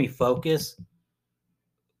helps me focus,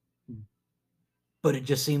 but it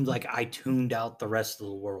just seems like I tuned out the rest of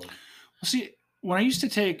the world. See, when I used to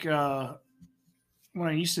take Adderall,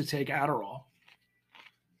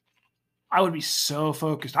 I would be so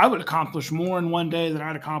focused. I would accomplish more in one day than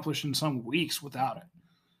I'd accomplish in some weeks without it.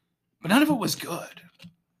 But none of it was good.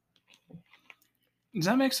 Does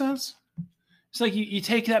that make sense? It's like you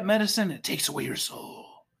take that medicine, it takes away your soul.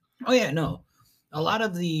 Oh, yeah, no. A lot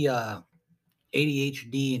of the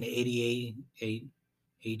ADHD and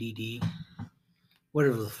ADD,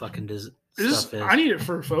 whatever the fucking stuff is. I need it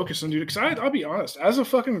for focusing, dude. Because I'll be honest, as a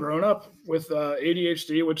fucking grown-up with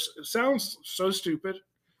ADHD, which sounds so stupid,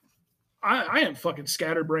 I am fucking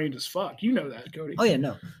scatterbrained as fuck. You know that, Cody. Oh, yeah,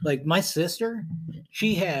 no. My sister,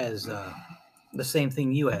 she has the same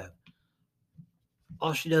thing you have.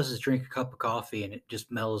 All she does is drink a cup of coffee and it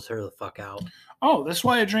just mellows her the fuck out. Oh, that's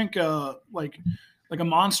why I drink like a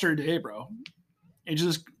Monster a day, bro. It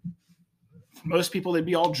just, most people, they'd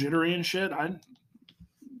be all jittery and shit. I'd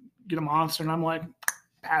get a Monster and I'm like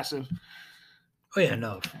passive. Oh yeah,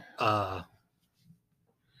 no. I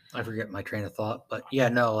forget my train of thought, but yeah,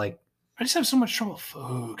 no, I just have so much trouble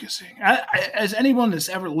focusing. As anyone that's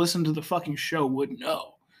ever listened to the fucking show would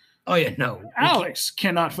know, Oh yeah, no. Alex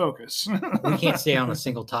cannot focus. We can't stay on a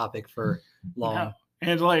single topic for long. No.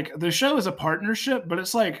 And like the show is a partnership, but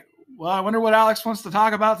it's like, well, I wonder what Alex wants to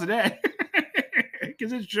talk about today.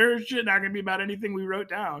 Because it's sure as shit not going to be about anything we wrote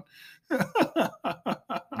down.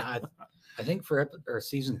 I think for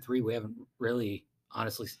season 3, we haven't really,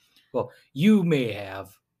 honestly. Well, you may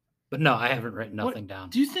have, but no, I haven't written nothing down.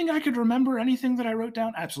 Do you think I could remember anything that I wrote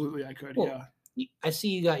down? Absolutely, I could. Well, yeah. I see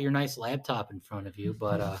you got your nice laptop in front of you,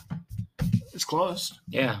 but it's closed.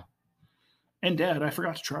 Yeah. And dead. I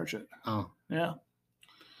forgot to charge it. Oh. Yeah.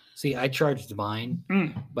 See, I charged mine,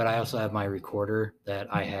 but I also have my recorder that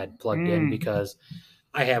I had plugged in because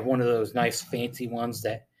I have one of those nice fancy ones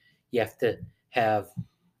that you have to have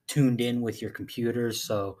tuned in with your computers.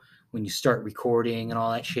 So when you start recording and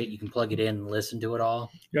all that shit, you can plug it in and listen to it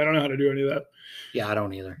all. Yeah, I don't know how to do any of that. Yeah, I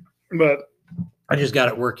don't either. But I just got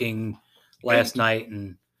it working last night,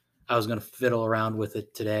 and I was going to fiddle around with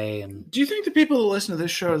it today. And do you think the people that listen to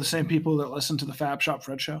this show are the same people that listen to the Fab Shop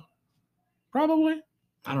Fred show? Probably.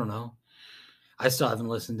 I don't know. I still haven't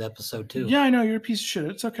listened to episode 2. Yeah, I know. You're a piece of shit.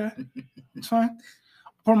 It's okay. It's fine.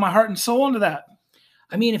 I pour my heart and soul into that.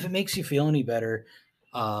 I mean, if it makes you feel any better,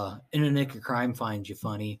 In a Nick of Crime finds you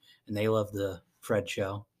funny, and they love the Fred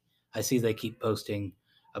show. I see they keep posting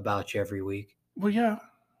about you every week. Well, yeah,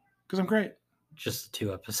 because I'm great. Just the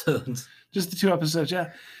 2 episodes. Just the 2 episodes,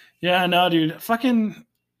 yeah. Yeah, no, dude. Fucking,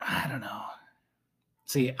 I don't know.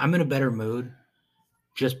 See, I'm in a better mood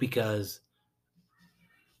just because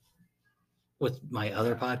with my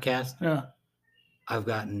other podcast, yeah, I've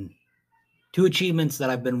gotten 2 achievements that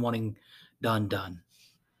I've been wanting done.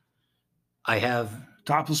 I have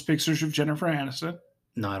topless pictures of Jennifer Aniston.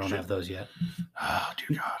 No, I don't have those yet. Oh,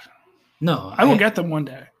 dear God. No, I will get them one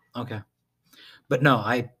day. Okay, but no,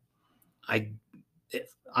 I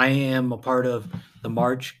am a part of the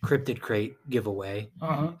March Cryptid Crate giveaway,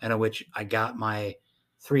 in which I got my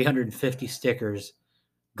 350 stickers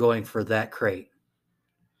going for that crate,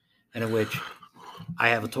 and in which I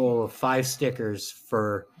have a total of 5 stickers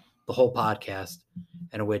for the whole podcast,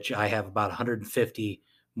 and in which I have about 150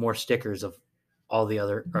 more stickers of all the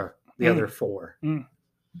other other 4.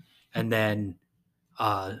 And then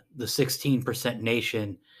the 16%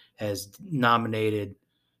 Nation has nominated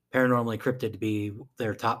Paranormally Cryptid to be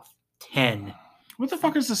their top 10. What the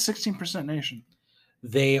fuck is the 16% Nation?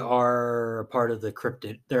 They are a part of the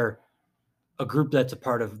Cryptid. They're a group that's a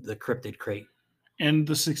part of the Cryptid Crate. And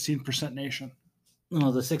the 16% Nation?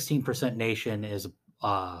 No, the 16% Nation is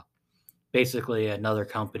basically another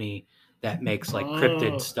company that makes like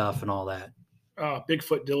cryptid stuff and all that.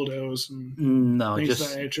 Bigfoot dildos and things of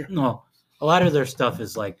that nature. No, a lot of their stuff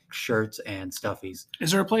is like shirts and stuffies.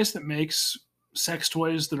 Is there a place that makes sex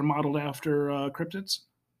toys that are modeled after cryptids?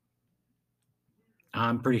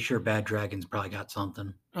 I'm pretty sure Bad Dragon's probably got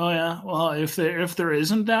something. Oh yeah. Well, if there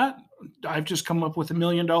isn't that, I've just come up with $1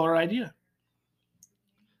 million idea.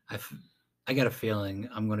 I got a feeling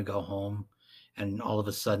I'm going to go home, and all of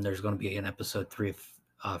a sudden there's going to be an episode 3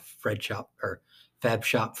 of Fred Shop or Fab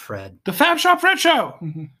Shop Fred. The Fab Shop Fred show.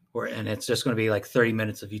 And it's just going to be like 30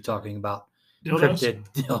 minutes of you talking about dildos? Cryptid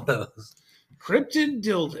dildos. Cryptid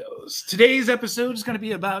dildos. Today's episode is going to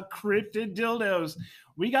be about cryptid dildos.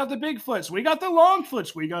 We got the Bigfoots. We got the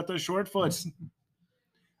Longfoots. We got the Shortfoots.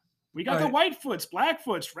 We got the Whitefoots,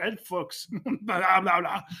 Blackfoots, Redfoots,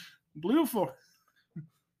 Bluefoot.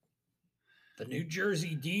 The New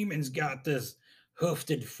Jersey Demons got this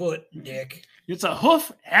hoofed foot, Dick. It's a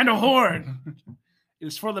hoof and a horn.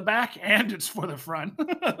 It's for the back and it's for the front.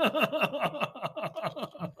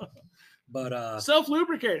 But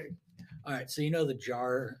self-lubricating. All right, so you know the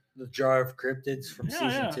jar of cryptids from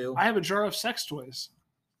season 2? I have a jar of sex toys.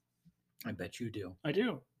 I bet you do. I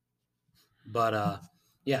do. But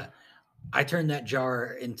yeah, I turned that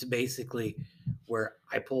jar into basically where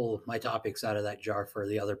I pull my topics out of that jar for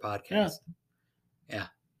the other podcast. Yeah.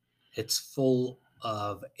 It's full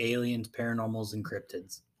of aliens, paranormals, and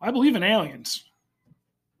cryptids. I believe in aliens.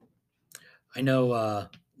 I know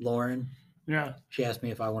Lauren. Yeah. She asked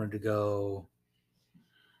me if I wanted to go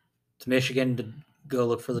to Michigan to go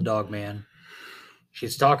look for the dog man.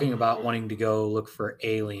 She's talking about wanting to go look for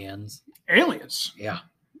aliens. Aliens? Yeah.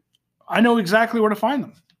 I know exactly where to find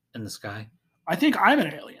them. In the sky? I think I'm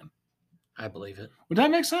an alien. I believe it. Would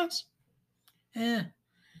that make sense? It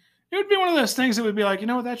would be one of those things that would be like, you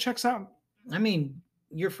know what, that checks out. I mean,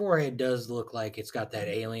 your forehead does look like it's got that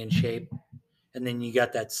alien shape. And then you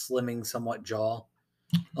got that slimming, somewhat jaw.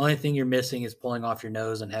 The only thing you're missing is pulling off your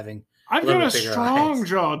nose and having I've got a strong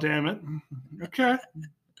jaw, damn it. Okay.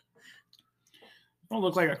 Don't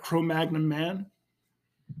look like a Cro-Magnon man.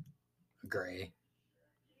 Gray.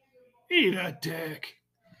 Eat a dick.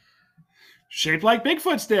 Shaped like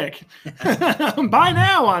Bigfoot's dick. Buy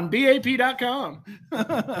now on BAP.com.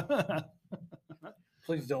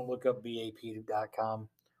 Please don't look up BAP.com.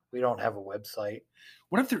 We don't have a website.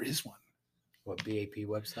 What if there is one? What, BAP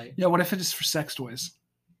website? Yeah, what if it is for sex toys?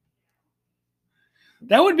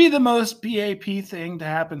 That would be the most BAP thing to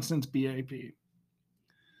happen since BAP.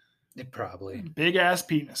 It probably. Big ass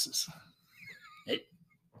penises.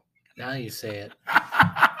 Now you say it.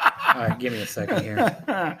 All right, give me a second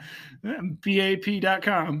here.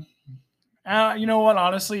 BAP.com. You know what?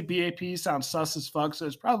 Honestly, BAP sounds sus as fuck, so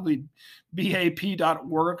it's probably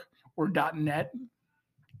BAP.org or .net.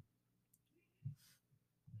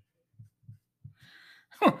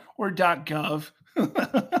 Or .gov.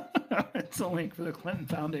 It's a link for the Clinton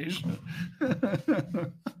Foundation.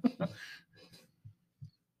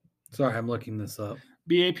 Sorry, I'm looking this up.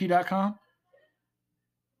 BAP.com.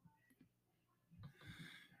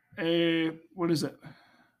 What is it?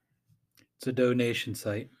 It's a donation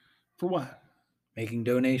site. For what? Making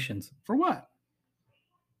donations. For what?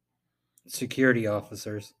 Security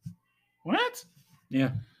officers. What?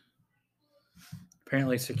 Yeah.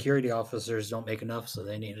 Apparently security officers don't make enough, so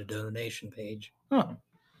they need a donation page. Huh.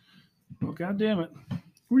 Well, God damn it.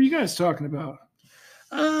 What are you guys talking about?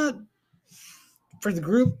 For the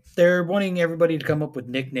group, they're wanting everybody to come up with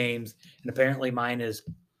nicknames, and apparently mine is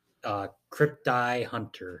Crypti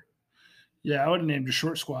Hunter. Yeah, I would have named a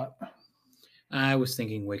short squat. I was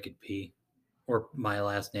thinking Wicked P, or my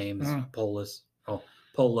last name is Polos. Oh,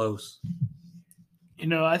 Polos. You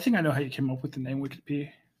know, I think I know how you came up with the name Wicked P.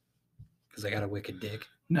 Because I got a wicked dick.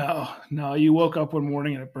 No. You woke up one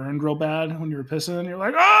morning and it burned real bad when you were pissing, and you're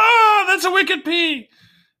like, "Oh, that's a wicked pee."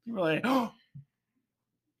 You were like, "Oh,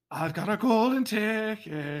 I've got a golden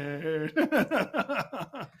ticket."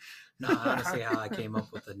 No, honestly, how I came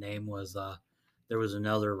up with the name was there was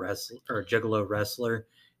another wrestler or Juggalo wrestler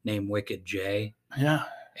named Wicked J. Yeah.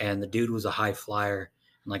 And the dude was a high flyer.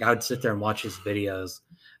 And like I would sit there and watch his videos,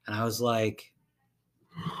 and I was like,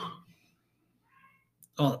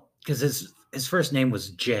 oh, because his first name was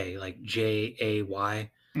Jay, like Jay.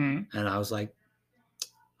 And I was like,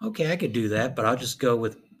 okay, I could do that, but I'll just go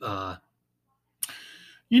with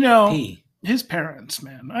P. His parents,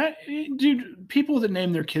 man. Dude, people that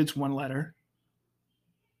name their kids one letter.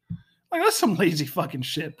 Like, that's some lazy fucking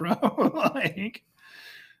shit, bro. like,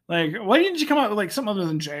 why didn't you come out with like something other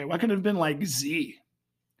than J? Why couldn't it have been like Z?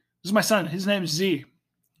 This is my son. His name is Z.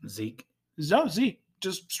 Zeke. Z.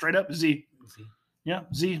 Just straight up Z. Z. Yeah,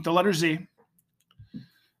 Z. The letter Z.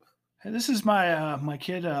 Hey, this is my my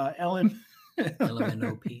kid, LMNOP.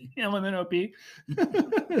 LMNOP.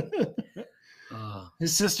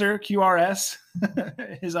 His sister, QRS.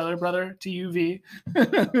 His other brother, TUV.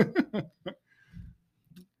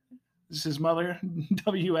 This is his mother,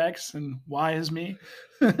 WX, and Y is me.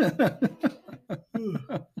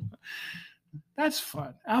 That's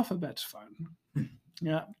fun. Alphabet's fun.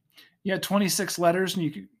 Yeah. You had 26 letters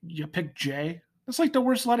and you picked J. That's like the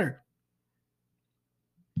worst letter.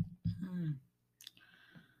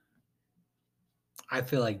 I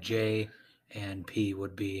feel like J and P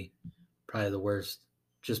would be probably the worst,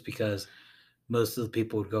 just because most of the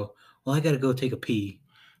people would go, well, I got to go take a pee.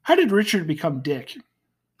 How did Richard become Dick?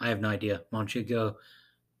 I have no idea. Why don't you go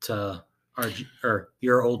to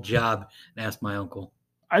your old job and ask my uncle?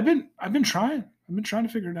 I've been trying. I've been trying to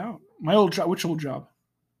figure it out. My old job. Which old job?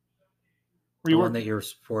 The one that you're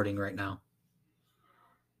supporting right now.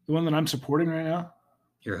 The one that I'm supporting right now?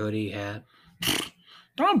 Your hoodie, hat.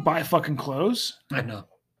 Don't buy fucking clothes. I know.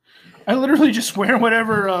 I literally just wear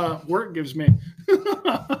whatever work gives me.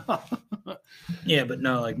 Yeah, but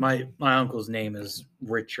no, like my uncle's name is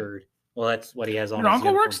Richard. Well, that's what he has on. Your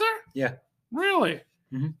uncle works there? Yeah. Really?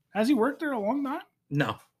 Mm-hmm. Has he worked there a long time?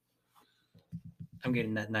 No. I'm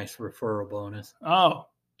getting that nice referral bonus. Oh.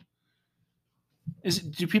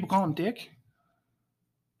 Do people call him Dick?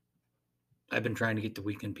 I've been trying to get the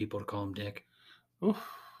weekend people to call him Dick. Oof.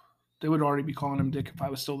 They would already be calling him Dick if I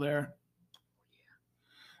was still there.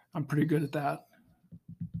 I'm pretty good at that.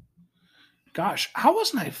 Gosh, how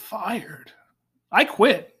wasn't I fired? I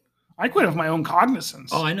quit. I quit of my own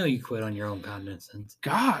cognizance. Oh, I know you quit on your own cognizance.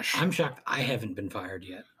 Gosh. I'm shocked I haven't been fired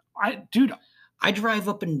yet. Dude. I drive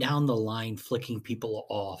up and down the line flicking people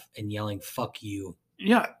off and yelling, fuck you.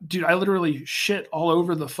 Yeah, dude, I literally shit all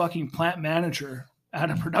over the fucking plant manager at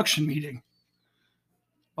a production meeting.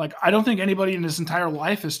 Like, I don't think anybody in his entire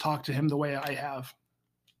life has talked to him the way I have.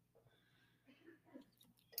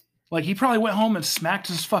 Like, he probably went home and smacked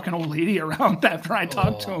his fucking old lady around after I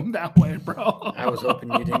talked to him that way, bro. I was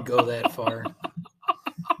hoping you didn't go that far.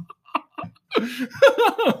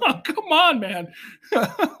 Come on, man.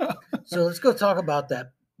 So let's go talk about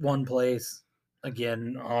that one place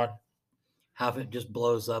again on half it just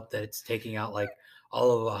blows up that it's taking out like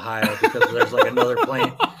all of Ohio because there's like another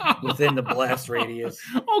plant within the blast radius.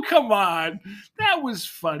 Oh, come on. That was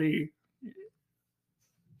funny.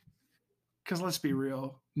 Because let's be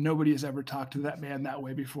real, nobody has ever talked to that man that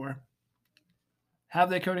way before. Have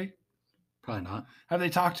they, Cody? Probably not. Have they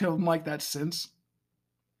talked to him like that since?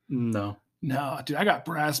 No. No, dude, I got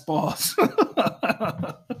brass balls.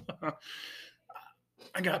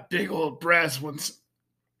 I got big old brass ones.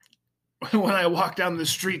 When I walk down the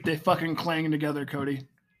street, they fucking clang together, Cody.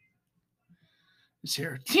 It's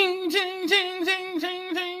here. Ting, ting, ting, ting,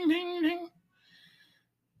 ting, ting, ting, ting.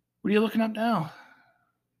 What are you looking up now?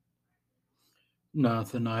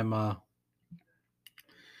 Nothing. I'm All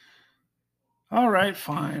right,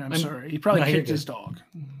 fine. I'm sorry. He probably kicked his dog.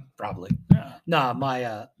 Probably. Yeah. Nah,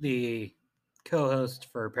 my the co-host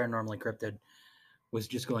for Paranormally Cryptid was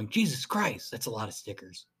just going, Jesus Christ, that's a lot of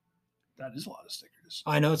stickers. That is a lot of stickers.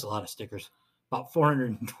 I know it's a lot of stickers. About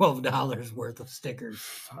 $412 worth of stickers.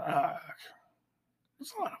 Fuck.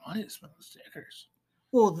 That's a lot of money to spend on stickers.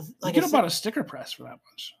 Well, like you get about a sticker press for that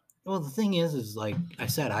much. Well, the thing is like I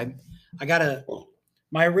said, I gotta.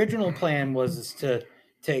 My original plan was to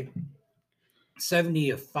take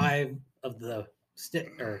 75 of the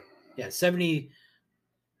 70 70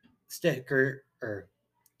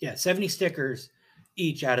 stickers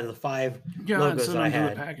each out of the 5 logos that I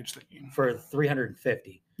had package thing. For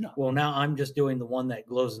 $350. No. Well, now I'm just doing the one that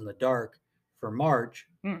glows in the dark for March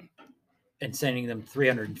and sending them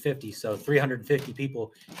 350. So 350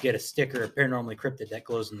 people get a sticker of Paranormally Cryptid that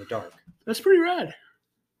glows in the dark. That's pretty rad.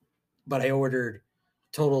 But I ordered a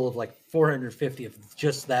total of like 450 of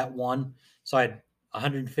just that one. So I had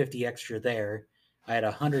 150 extra there. I had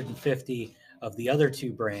 150 of the other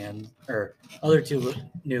 2 brands or other 2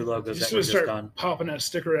 new logos that were just done. Popping that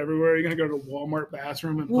sticker everywhere. You're gonna go to the Walmart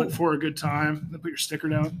bathroom and put for a good time. Then put your sticker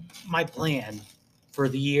down. My plan for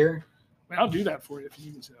the year. I'll do that for you if you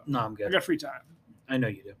need me to. No, I'm good. I got free time. I know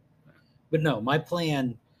you do. But no, my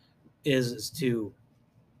plan is to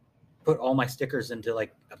put all my stickers into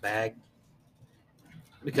like a bag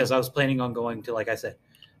because I was planning on going to, like I said,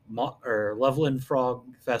 Loveland Frog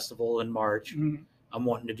Festival in March. Mm-hmm. I'm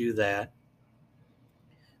wanting to do that.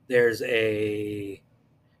 There's a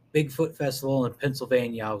Bigfoot Festival in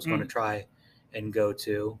Pennsylvania I was going to try and go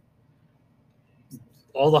to.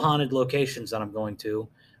 All the haunted locations that I'm going to,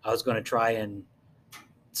 I was going to try and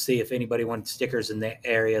see if anybody wanted stickers in the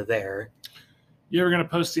area there. You ever going to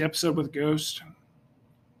post the episode with Ghost?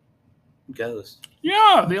 Ghost?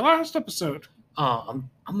 Yeah, the last episode. Oh,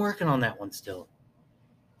 I'm working on that one still.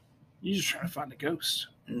 You're just trying to find a ghost.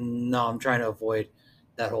 No, I'm trying to avoid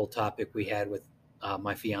that whole topic we had with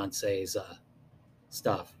my fiance's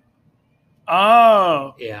stuff.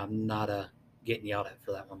 Oh. Yeah, I'm not getting yelled at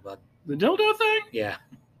for that one, bud. The dildo thing? Yeah.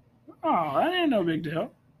 Oh, that ain't no big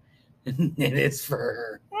deal. It is for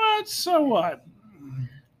her. What? So what?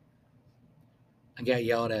 I got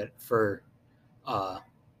yelled at for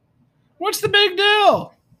what's the big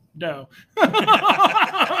deal? No.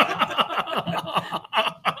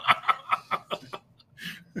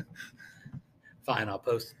 Fine, I'll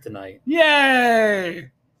post it tonight. Yay!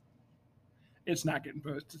 It's not getting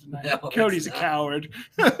posted tonight. No, Cody's a coward.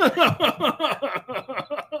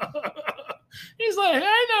 He's like,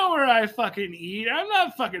 I know where I fucking eat. I'm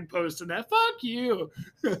not fucking posting that. Fuck you.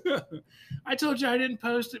 I told you I didn't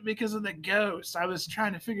post it because of the ghost. I was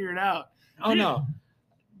trying to figure it out. Oh, no.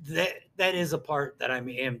 That is a part that I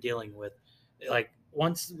am dealing with. Like,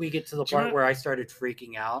 once we get to the part where I started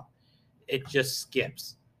freaking out, it just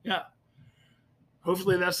skips. Yeah.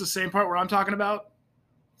 Hopefully that's the same part where I'm talking about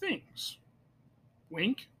things.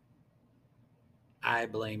 Wink. I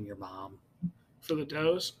blame your mom. For the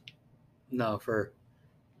doze? No, for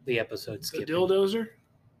the episode skipping. The dildozer?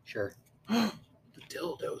 Sure. The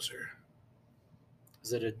dildozer.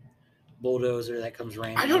 Is it a bulldozer that comes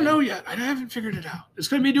ramming? I don't know yet. I haven't figured it out. It's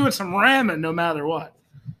going to be doing some ramming no matter what.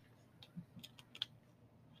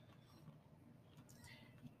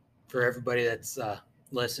 For everybody that's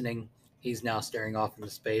listening, he's now staring off into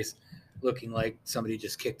space, looking like somebody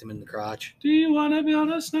just kicked him in the crotch. Do you want to build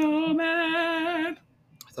a snowman? I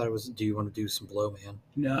thought it was, do you want to do some blow, man?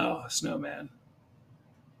 No, a snowman.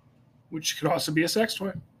 Which could also be a sex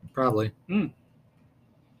toy. Probably. I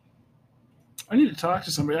need to talk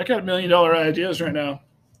to somebody. I got $1 million ideas right now.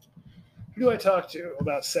 Who do I talk to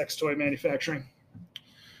about sex toy manufacturing?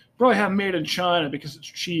 Probably have them made in China because it's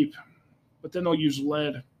cheap. But then they'll use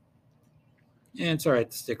lead. Yeah, it's all right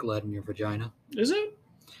to stick lead in your vagina. Is it?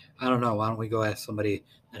 I don't know. Why don't we go ask somebody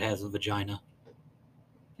that has a vagina?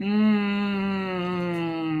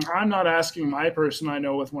 I'm not asking my person I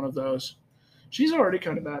know with one of those. She's already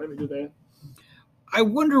kind of mad at me today. I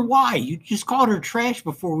wonder why. You just called her trash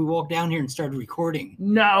before we walked down here and started recording.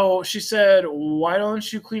 No, she said, why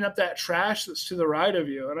don't you clean up that trash that's to the right of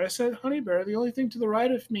you? And I said, honey bear, the only thing to the right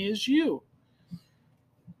of me is you.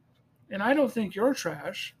 And I don't think you're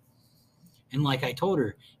trash. And like I told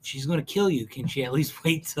her, if she's going to kill you, can she at least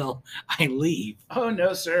wait till I leave? Oh,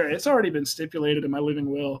 no, sir. It's already been stipulated in my living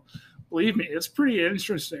will. Believe me, it's pretty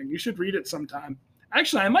interesting. You should read it sometime.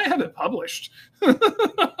 Actually, I might have it published.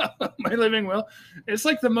 My living will. It's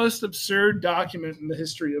like the most absurd document in the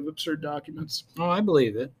history of absurd documents. Oh, I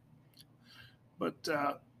believe it. But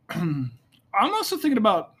I'm also thinking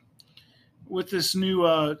about with this new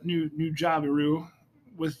Jabiru,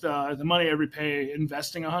 with the money I repay,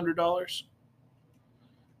 investing $100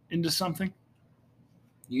 into something.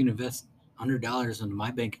 You can invest $100 into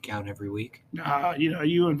my bank account every week.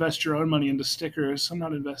 You invest your own money into stickers. I'm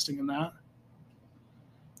not investing in that.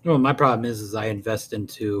 Well, my problem is I invest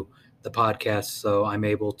into the podcast, so I'm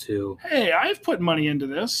able to. Hey, I've put money into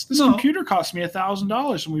this. This computer cost me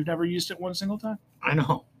 $1,000, and we've never used it one single time. I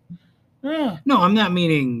know. Yeah. No, I'm not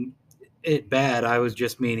meaning it bad. I was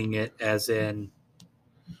just meaning it as in.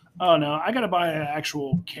 Oh no, I gotta buy an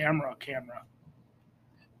actual camera.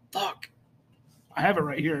 Fuck. I have it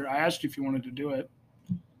right here. I asked you if you wanted to do it.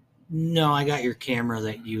 No, I got your camera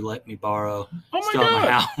that you let me borrow. Oh my still God. At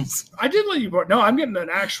my house. I did let you borrow. No, I'm getting an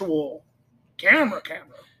actual camera.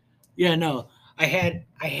 Yeah, no. I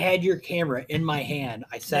had your camera in my hand.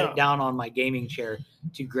 I set it down on my gaming chair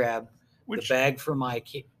to grab the bag for my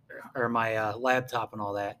laptop and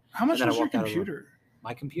all that. How much was your computer?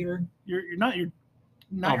 My computer? You're not your.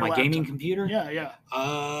 Not my laptop. Gaming computer? Yeah.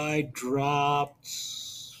 I dropped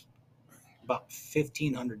about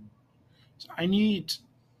 $1,500. So I'm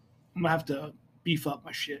gonna have to beef up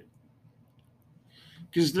my shit.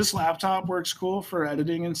 Because this laptop works cool for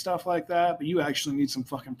editing and stuff like that, but you actually need some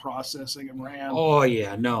fucking processing and RAM. Oh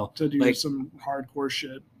yeah, no. To do some hardcore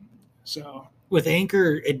shit. So with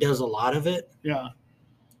Anchor, it does a lot of it. Yeah.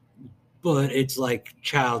 But it's like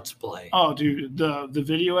child's play. Oh, dude, the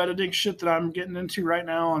video editing shit that I'm getting into right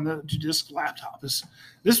now on this laptop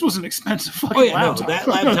this was an expensive fucking laptop. No, that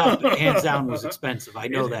laptop hands down was expensive. I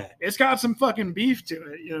know that. It's got some fucking beef to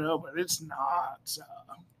it, but it's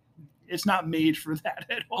not made for that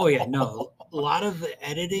at all. Oh yeah, no. A lot of the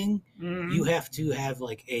editing, you have to have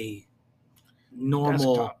like a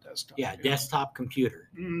normal desktop computer.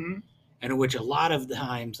 Mm-hmm. And in which a lot of the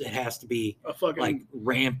times it has to be a fucking like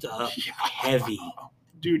ramped up, heavy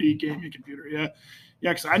duty gaming computer. Yeah,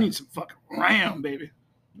 because I need some fucking RAM, baby.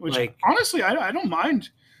 Which honestly, I don't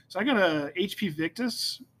mind. So I got a HP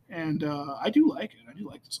Victus, and I do like it. I do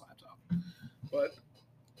like this laptop. But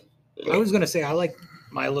I was gonna say I like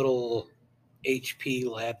my little HP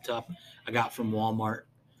laptop I got from Walmart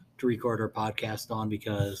to record our podcast on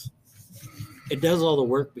because it does all the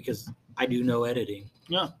work because I do no editing.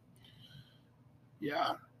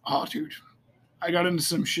 Yeah. Oh, dude. I got into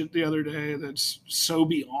some shit the other day that's so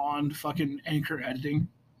beyond fucking Anchor editing.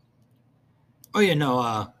 Oh, yeah, no.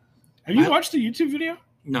 Have you watched the YouTube video?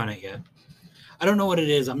 No, not yet. I don't know what it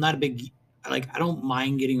is. I'm not a big, I don't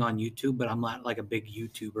mind getting on YouTube, but I'm not like a big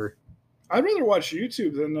YouTuber. I'd rather watch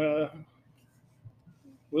YouTube than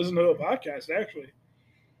listen to a podcast, actually.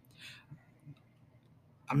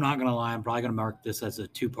 I'm not going to lie. I'm probably going to mark this as a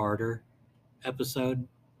 2-parter episode.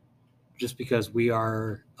 Just because we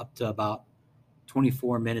are up to about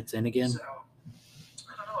 24 minutes in again. So, I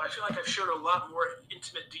don't know. I feel like I've shared a lot more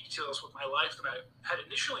intimate details with my life than I had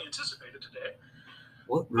initially anticipated today.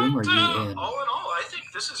 What room are you in? All in all, I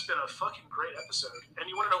think this has been a fucking great episode. And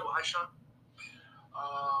you want to know why, Sean?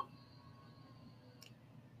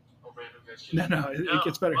 Random Guy's Kitchen. No, it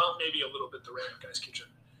gets better. Well, maybe a little bit the Random Guy's Kitchen.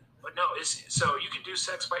 But no, so you can do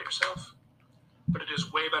sex by yourself, but it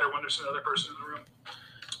is way better when there's another person in the room.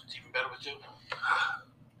 Even better with two.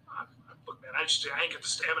 Look, man, I ain't got the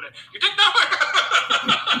stamina. You dig no.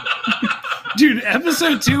 Dude,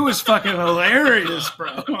 episode 2 was fucking hilarious,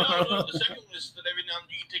 bro. No, the second one is that every now and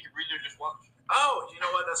then you can take a breather and just watch. Oh, you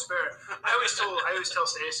know what? That's fair. I always tell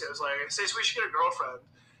Stacey, I was like, Stacey, we should get a girlfriend.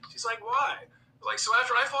 She's like, why? I was like, so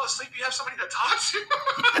after I fall asleep, you have somebody to talk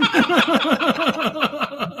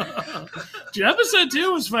to. Dude, episode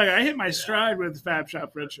 2 was fucking. I hit my stride with Fab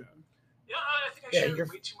Shop Red Show. Yeah, I think I shared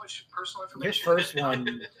way too much personal information. Your first one,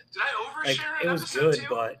 did I overshare? It was good, too?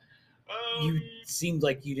 But you seemed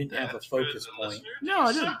like you didn't have a focus point. No,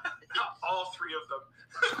 I didn't. All 3 of them.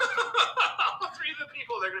 All 3 of the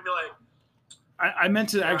people, they're gonna be like. I meant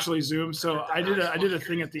to actually Zoom, so I did a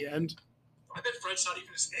thing at the end. I bet Fred's not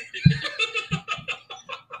even his name.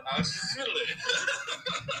 Absolutely.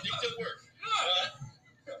 You can work.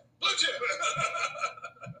 Blue chip.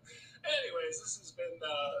 Anyways, this has been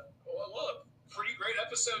a pretty great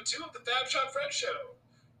episode 2 of the Fab Shop Fred Show.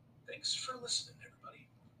 Thanks for listening, everybody.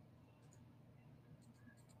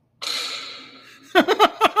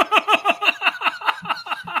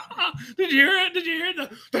 Did you hear it? Did you hear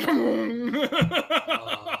the?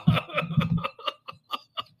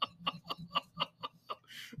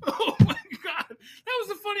 Oh my god, that was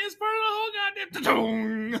the funniest part of the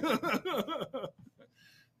whole goddamn.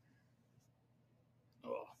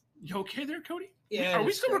 Oh, you okay there, Cody? Yeah. Are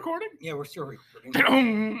we still recording? Yeah, we're still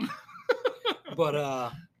recording. But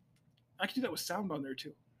I can do that with sound on there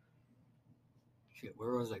too. shit,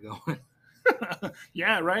 where was I going?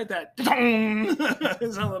 Yeah, right. That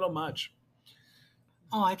is a little much.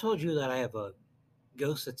 Oh, I told you that I have a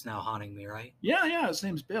ghost that's now haunting me, right? Yeah. His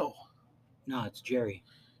name's Bill. No, it's Jerry.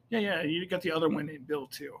 Yeah. You got the other one named Bill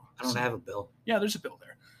too. I don't have a Bill. Yeah, there's a Bill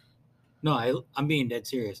there. No, I'm being dead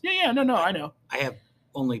serious. Yeah. No, I know. I have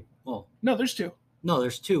only. No, there's two. No,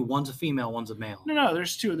 there's two. One's a female, one's a male. No,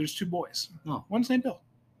 there's two. There's two boys. No. One's named Bill.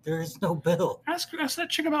 There is no Bill. Ask that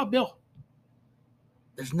chick about Bill.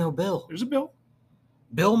 There's no Bill. There's a Bill.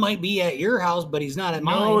 Bill might be at your house, but he's not at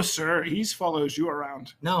mine. No, sir. He follows you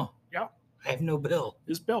around. No. Yeah. I have no Bill.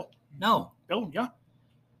 It's Bill. No. Bill, yeah.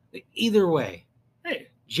 Either way, Hey.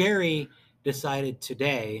 Jerry decided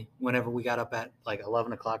today, whenever we got up at like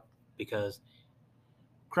 11 o'clock, because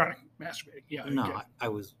Chronic masturbating. Yeah. no,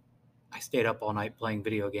 okay. I stayed up all night playing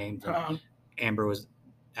video games. And Amber was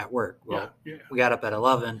at work. Well, yeah. we got up at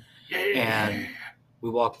 11. Yeah. and- We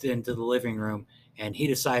walked into the living room, and he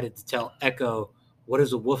decided to tell Echo, what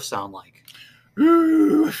does a woof sound like?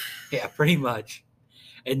 Ooh. Yeah, pretty much.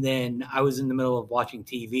 And then I was in the middle of watching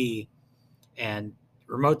TV, and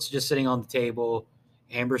remote's just sitting on the table.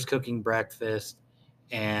 Amber's cooking breakfast,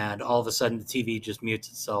 and all of a sudden the TV just mutes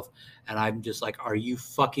itself. And I'm just like, are you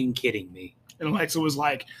fucking kidding me? And Alexa was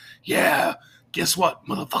like, yeah, guess what,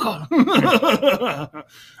 motherfucker?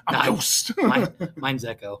 I'm Nah, Ghost. Mine's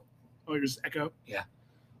Echo. Oh, yours is Echo? Yeah.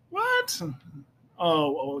 What?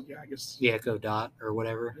 Oh, yeah, I guess. The Echo Dot or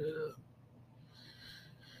whatever.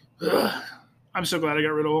 Ugh. I'm so glad I got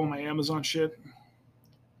rid of all my Amazon shit.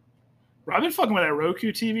 Bro, I've been fucking with that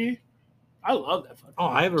Roku TV. I love that fucking Oh,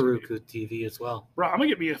 I have a TV. Roku TV as well. Bro, I'm gonna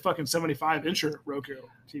get me a fucking 75-incher Roku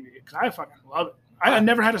TV because I fucking love it. I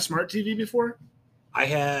never had a smart TV before. I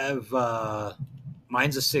have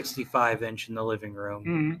mine's a 65-inch in the living room.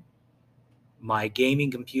 Mm-hmm. My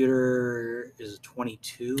gaming computer is a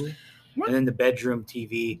 22, What? and then the bedroom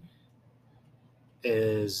TV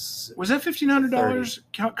is Was that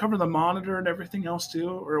 $1,500 cover the monitor and everything else too,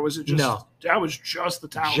 or was it just No. That was just the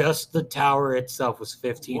tower. just the tower itself was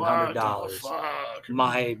 $1,500. What the fuck?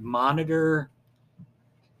 My monitor,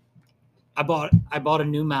 I bought a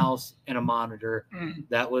new mouse and a monitor Mm.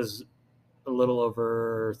 that was a little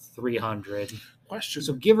over $300. Question.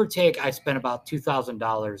 So give or take, I spent about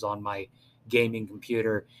 $2,000 on my gaming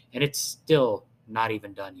computer, and it's still not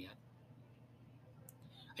even done yet.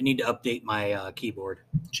 I need to update my keyboard.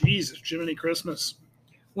 Jesus, Jiminy Christmas.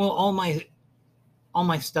 Well, all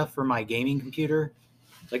my stuff for my gaming computer,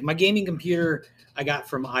 like my gaming computer, I got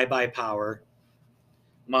from iBuyPower.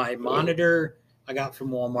 My monitor, I got from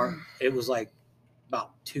Walmart. It was like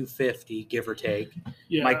about $250, give or take.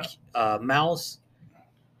 Yeah. My mouse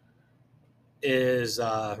is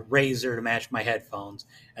Razer to match my headphones,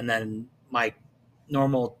 and then my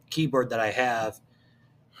normal keyboard that I have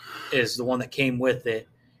is the one that came with it,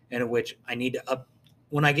 and in which I need to up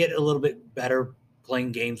when I get a little bit better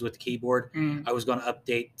playing games with the keyboard. Mm. I was going to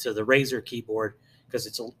update to the Razer keyboard because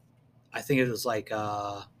I think it was like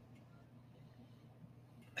I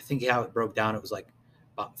think how it broke down, it was like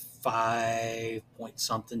about 5 point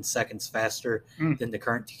something seconds faster than the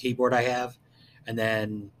current keyboard I have. And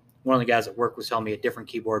then one of the guys at work was telling me a different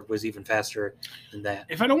keyboard was even faster than that.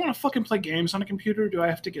 If I don't want to fucking play games on a computer, do I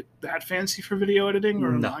have to get that fancy for video editing?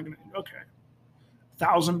 Or No. am I gonna, okay.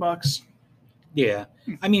 $1,000? Yeah.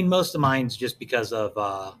 I mean, most of mine's just because of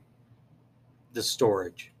the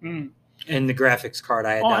storage Mm. and the graphics card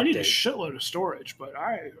I had Oh, to I need a update. shitload of storage, but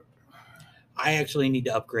I actually need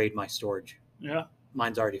to upgrade my storage. yeah.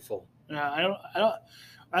 Mine's already full. I don't,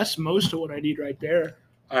 that's most of what I need right there.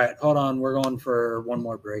 All right, hold on. We're going for one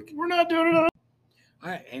more break. We're not doing it on. All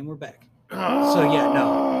right, and we're back. So yeah,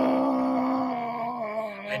 no.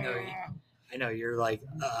 I know you're like,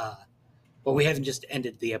 but we haven't just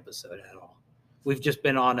ended the episode at all. We've just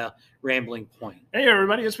been on a rambling point. Hey,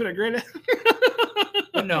 everybody, it's been a great.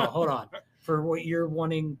 But no, hold on. For what you're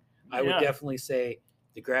wanting, I would Yeah. definitely say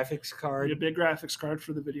the graphics Need a card. big graphics card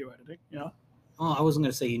for the video editing. Yeah. Oh, I wasn't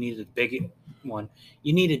going to say you needed a big one.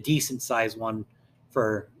 You need a decent size one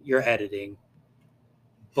for your editing.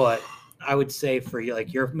 But I would say for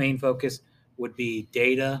like your main focus would be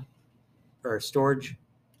data or storage.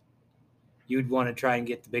 You'd want to try and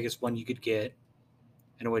get the biggest one you could get,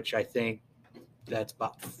 in which I think that's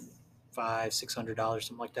about $500-$600,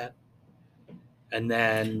 something like that. And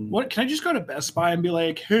then What can I just go to Best Buy and be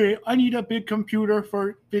like, hey, I need a big computer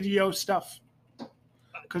for video stuff?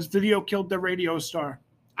 Because video killed the radio star.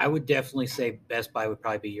 I would definitely say Best Buy would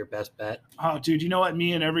probably be your best bet. Oh, dude, you know what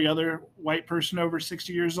me and every other white person over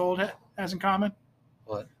 60 years old has in common?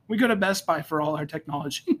 What? We go to Best Buy for all our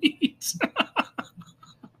technology needs.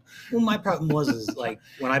 Well, my problem was like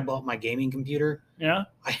when I bought my gaming computer, Yeah.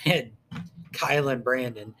 I had Kyle and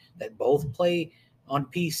Brandon that both play on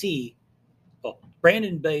PC. Well,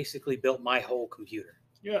 Brandon basically built my whole computer.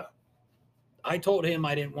 Yeah. I told him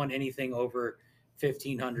I didn't want anything over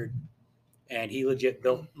 1,500, and he legit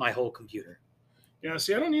built my whole computer. Yeah.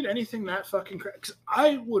 See, I don't need anything that fucking crazy. Because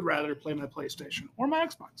I would rather play my PlayStation or my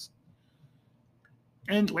Xbox.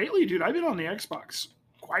 And lately, dude, I've been on the Xbox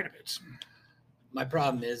quite a bit. My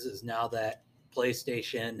problem is now that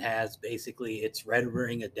PlayStation has basically its red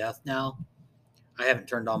ring of death now, I haven't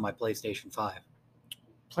turned on my PlayStation 5.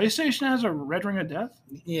 PlayStation has a red ring of death?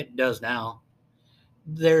 It does now.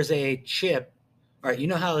 There's a chip. All right, you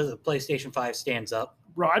know how the PlayStation 5 stands up?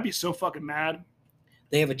 Bro, I'd be so fucking mad.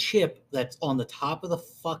 They have a chip that's on the top of the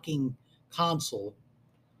fucking console.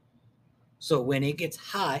 So when it gets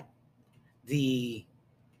hot,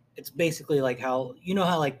 it's basically like how, you know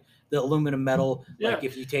how like the aluminum metal, Yeah. like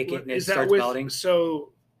if you take it and it Is that starts with, melting.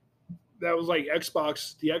 so that was like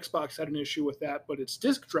Xbox. The Xbox had an issue with that, but its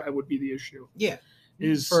disk drive would be the issue. Yeah.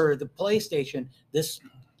 Is For the PlayStation, this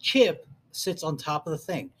chip sits on top of the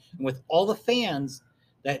thing. And with all the fans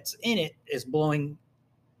that's in it is blowing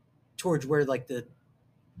towards where like the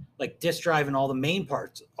disk drive and all the main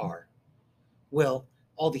parts are. Well,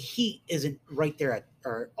 all the heat isn't right there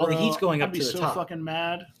all the heat's going up I'd be to the so top. fucking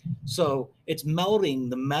mad. So it's melting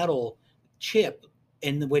the metal chip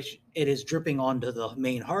in which it is dripping onto the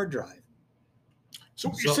main hard drive. So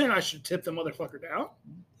you're So- saying I should tip the motherfucker down?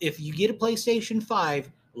 If you get a PlayStation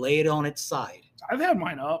 5, lay it on its side. I've had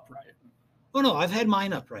mine upright. Oh no, I've had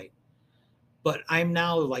mine upright. But I'm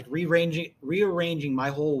now like rearranging my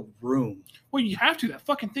whole room Well, you have to. That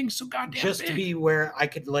fucking thing's so goddamn just big. to be where I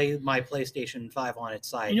could lay my PlayStation 5 on its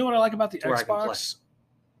side. You know what I like about the to where I can play. Xbox,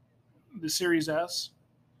 the Series S?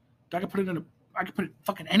 I could put it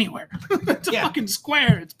fucking anywhere. It's a Yeah. fucking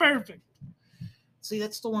square. It's perfect. See,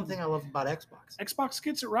 that's the one thing I love about Xbox. Xbox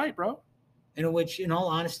gets it right, bro. In which, in all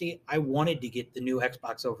honesty, I wanted to get the new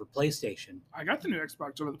Xbox over PlayStation. I got the new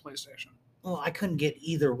Xbox over the PlayStation. Well, I couldn't get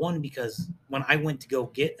either one because when I went to go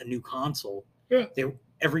get a new console, Yeah.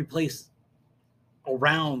 every place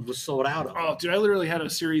around was sold out of. Oh, dude, I literally had a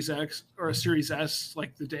Series X or a Series S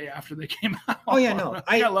like the day after they came out. Oh yeah, no,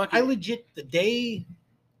 I got lucky. I legit the day.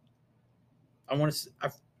 I want to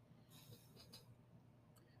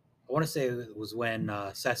say it was when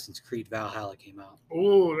Assassin's Creed Valhalla came out.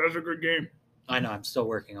 Oh, that's a good game. I know, I'm still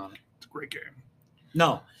working on it. It's a great game.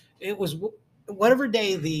 No, it was whatever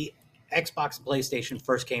day the Xbox and PlayStation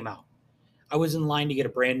first came out. I was in line to get a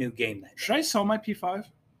brand new game that day. Should I sell my P5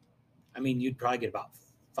 I mean, you'd probably get about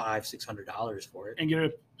 $500-$600 for it. and get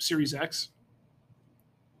a Series X?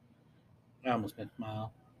 I almost spent a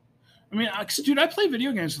mile. I mean, dude, I play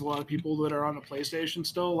video games with a lot of people that are on the PlayStation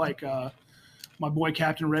still. Like my boy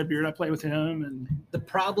Captain Redbeard, I play with him, and The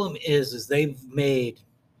problem is they've made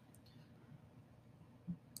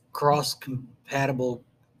cross-compatible.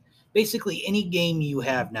 Basically, any game you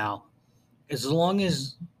have now, as long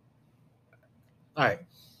as, all right.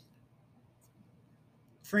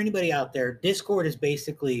 For anybody out there, Discord is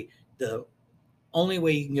basically the only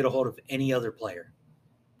way you can get a hold of any other player.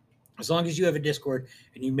 As long as you have a Discord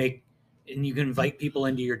and you can invite people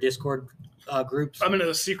into your Discord groups. I'm in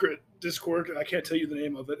a secret Discord. I can't tell you the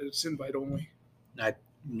name of it. It's invite only. I'm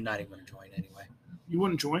not even going to join anyway. You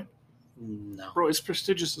wouldn't join, No. bro? It's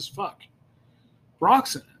prestigious as fuck.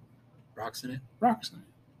 Rock's in it. Rock's in it? Rock's in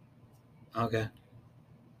it. Okay.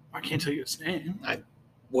 I can't tell you its name.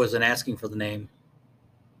 Wasn't asking for the name.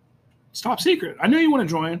 It's top secret. I know you want to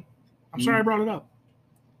join. I'm sorry I brought it up.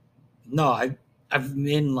 No, I've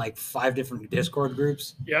in like 5 different Discord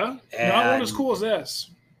groups, Yeah, not one as And- cool as this.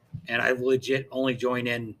 and I legit only join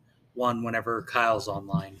in one whenever Kyle's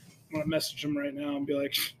online. I'm gonna message him right now and be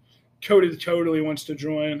like, Cody totally wants to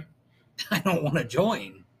join. I don't want to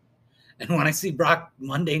join. And when I see Brock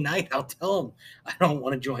Monday night, I'll tell him I don't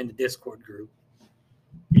want to join the Discord group.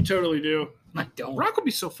 You totally do. I don't. Brock would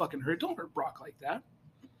be so fucking hurt. Don't hurt Brock like that.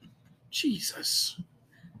 Jesus,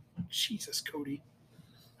 Cody,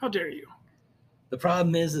 how dare you? The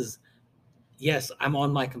problem is yes, I'm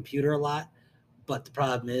on my computer a lot, but the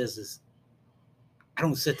problem is I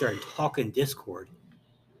don't sit there and talk in Discord.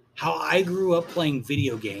 How I grew up playing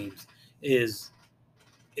video games is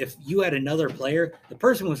if you had another player, the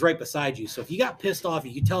person was right beside you. So if you got pissed off,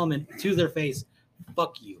 you could tell them to their face,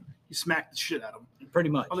 "Fuck you." You smacked the shit out of him. Pretty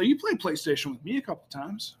much. Although you played PlayStation with me a couple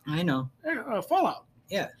times. I know. Fallout.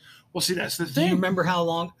 Yeah. Well, see, that's the Do thing. you remember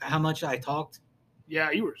how much I talked? Yeah,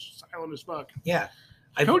 you were silent as fuck. Yeah.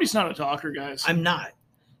 Cody's not a talker, guys. I'm not.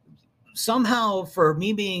 Somehow, for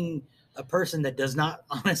me being a person that does not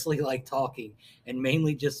honestly like talking and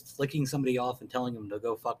mainly just flicking somebody off and telling them to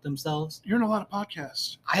go fuck themselves, You're in a lot of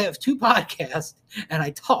podcasts. I have 2 podcasts and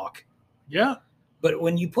I talk. Yeah. But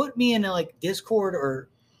when you put me in like Discord or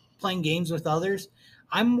playing games with others,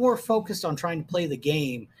 I'm more focused on trying to play the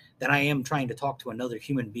game than I am trying to talk to another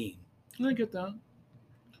human being. I get that.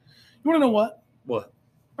 You want to know what? What?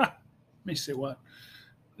 Let me say what.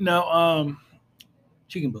 No,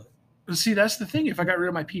 Chicken butt. see, that's the thing. If I got rid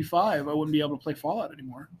of my P5, I wouldn't be able to play Fallout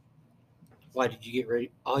anymore. Why did you get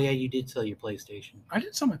ready? Oh yeah, you did sell your PlayStation. I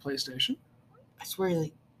didn't sell my PlayStation. I swear,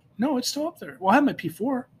 like, No, it's still up there. Well, I have my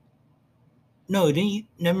P4. no, didn't you?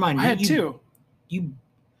 Never mind. I had you, 2. You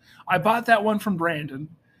I bought that one from Brandon.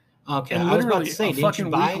 okay? And I was about literally to say, a didn't fucking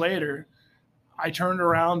you buy? week later, I turned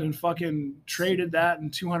around and fucking traded that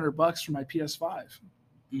and $200 for my PS5.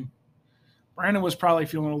 Hmm. Brandon was probably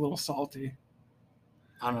feeling a little salty.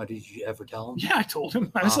 I don't know. Did you ever tell him? Yeah, I told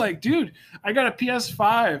him. I was Oh. like, dude, I got a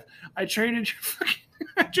PS5. I traded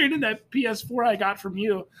I traded that PS4 I got from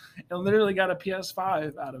you and literally got a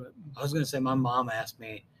PS5 out of it. I was gonna say my mom asked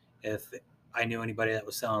me if I knew anybody that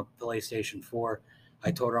was selling a PlayStation 4. I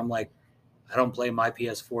told her, I'm like, I don't play my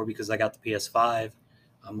PS4 because I got the PS5.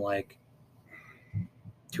 I'm like,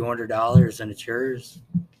 $200 and it's yours.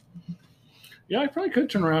 Yeah, I probably could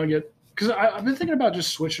turn around and get, because I've been thinking about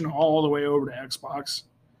just switching all the way over to Xbox.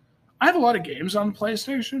 I have a lot of games on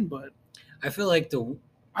PlayStation, but I feel like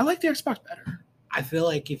I like the Xbox better. I feel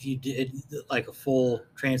like if you did like a full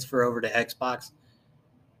transfer over to Xbox,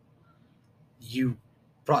 you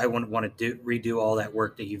probably wouldn't want to redo all that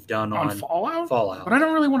work that you've done On on Fallout? Fallout. But I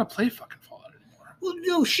don't really want to play fucking Fallout anymore. Well,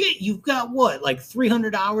 no shit. You've got what, like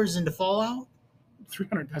 300 hours into Fallout?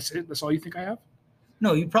 300, that's it? That's all you think I have?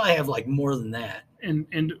 No, you probably have like more than that. And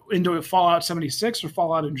into Fallout 76 or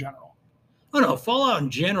Fallout in general? Oh no, Fallout in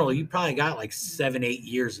general, you probably got like 7-8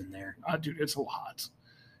 years in there. Dude, it's a lot.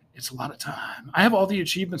 It's a lot of time. I have all the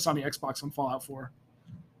achievements on the Xbox on Fallout 4.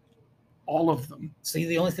 All of them. See,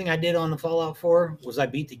 the only thing I did on the Fallout 4 was I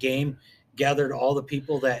beat the game, gathered all the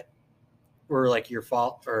people that were like your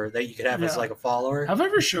fault or that you could have as Yeah. like a follower. Have I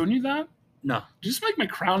ever shown you that? No. Just like my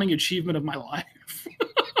crowning achievement of my life.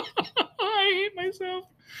 I hate myself.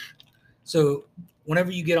 So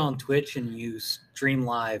whenever you get on Twitch and you stream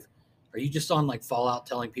live, are you just on like Fallout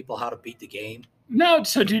telling people how to beat the game? No,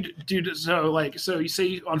 so dude, so you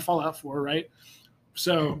say on Fallout 4, right?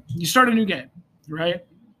 So you start a new game, right?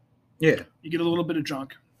 Yeah. You get a little bit of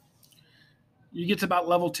junk. You get to about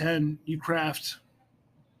level 10, you craft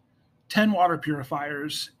 10 water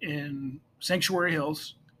purifiers in Sanctuary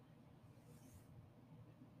Hills.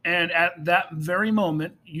 And at that very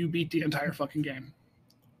moment, you beat the entire fucking game.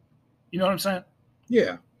 You know what I'm saying?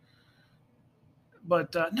 Yeah.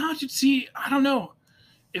 But no, see, I don't know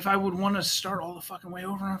if I would want to start all the fucking way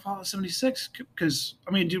over on Fallout 76. Because,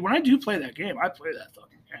 I mean, dude, when I do play that game, I play that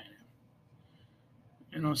fucking game.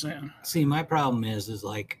 You know what I'm saying? See, my problem is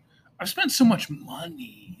like, I've spent so much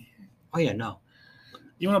money. oh yeah, no.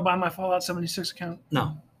 You want to buy my Fallout 76 account?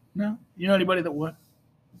 No, No? You know anybody that would?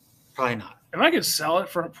 probably not. If I could sell it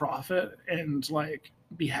for a profit and, like,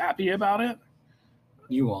 be happy about it,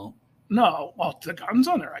 You won't. no. Well, the guns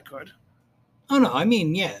on there, I could. Oh no, I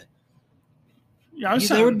mean, yeah. Yeah, I was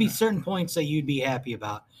There would saying- be certain points that you'd be happy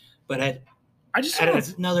about. But at I just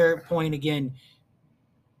at another point again,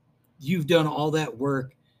 you've done all that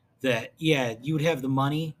work that, yeah, you would have the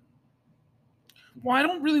money. well, I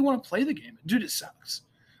don't really want to play the game. Dude, it sucks.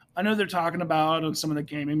 I know they're talking about on some of the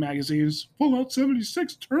gaming magazines, Fallout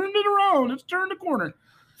 76 turned it around. It's turned a corner.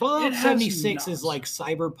 Fallout It has 76 is not. like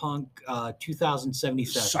Cyberpunk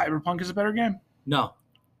 2077. Cyberpunk is a better game. No.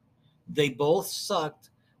 They both sucked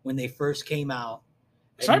when they first came out.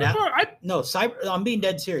 And now- Cyberpunk, I'm being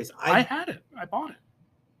dead serious. I had it. I bought it.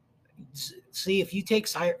 See, if you take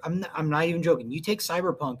I'm not even joking. You take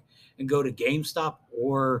Cyberpunk and go to GameStop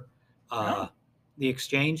or No. the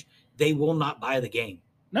exchange, they will not buy the game.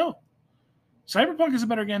 No. Cyberpunk is a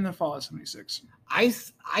better game than Fallout 76.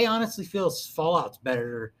 I honestly feel Fallout's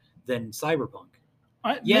better than Cyberpunk.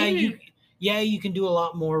 You can do a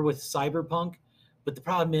lot more with Cyberpunk, but the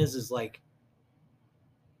problem is like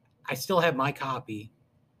I still have my copy,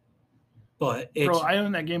 but it's Bro, I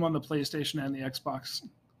own that game on the PlayStation and the Xbox.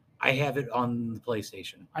 I have it on the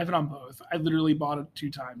PlayStation. I have it on both. I literally bought it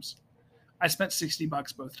 2 times. I spent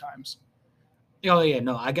 $60 both times. Oh yeah,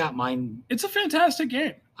 no, I got mine. It's a fantastic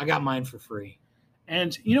game. I got mine for free.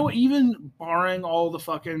 And you know, even barring all the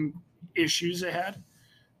fucking issues it had,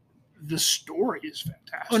 the story is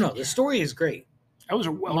fantastic. Oh no, the story is great. That was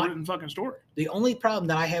a well-written fucking story. The only problem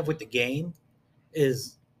that I have with the game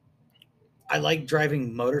is I like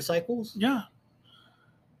driving motorcycles, Yeah.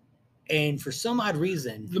 and for some odd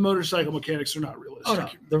reason, The motorcycle mechanics are not realistic. oh no,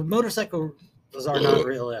 the motorcycles are not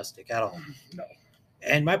realistic at all. No.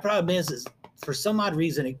 And my problem is for some odd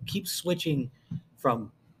reason it keeps switching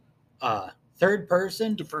from third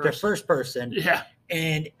person To to first. first person, Yeah,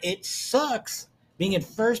 and it sucks being in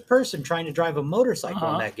first person trying to drive a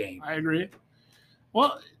motorcycle in that game. I agree.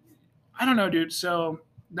 Well, I don't know, dude. So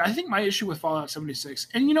I think my issue with Fallout 76,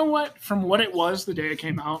 and you know what? From what it was the day it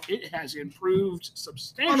came out, it has improved Oh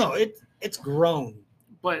substantially. no, it's grown.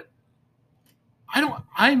 But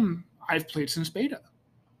I've played since beta.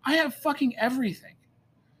 I have fucking everything.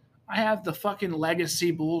 I have the fucking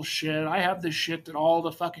legacy bullshit. I have the shit that all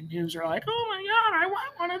the fucking news are like, oh my god, I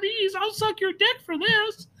want one of these. I'll suck your dick for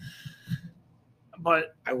this.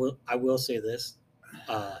 But I will say this.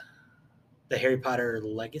 The Harry Potter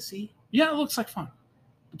Legacy. yeah, it looks like fun.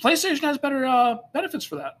 The PlayStation has better benefits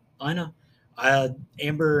for that. I know.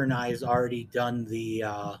 Amber and I has already done the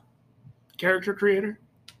Character creator.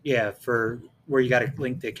 for where you got to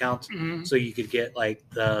link the accounts Mhm. so you could get like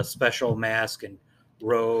the special mask and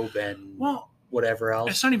robe and Well, whatever else.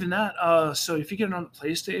 it's not even that. So if you get it on the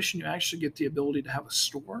PlayStation, you actually get the ability to have a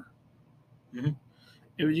store. Mhm.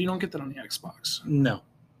 You don't get that on the Xbox, No.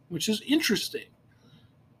 which is interesting.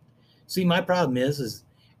 See, my problem is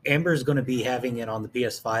Amber's going to be having it on the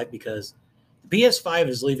PS5 because the PS5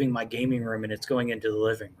 is leaving my gaming room and it's going into the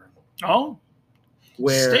living room. Oh,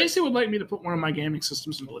 Where Stacy would like me to put one of my gaming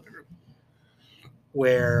systems in the living room.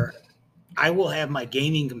 where I will have my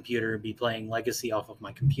gaming computer be playing Legacy off of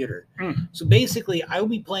my computer. Mm. So basically, I will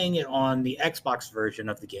be playing it on the Xbox version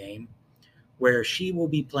of the game, where she will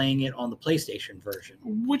be playing it on the PlayStation version.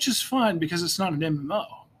 Which is fun because it's not an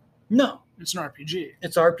MMO. No, It's an RPG.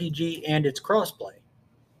 it's RPG and it's crossplay.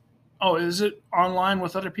 Oh, is it online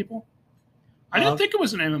with other people? I didn't think it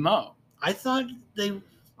was an MMO. I thought I'm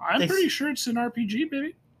They- pretty sure it's an RPG,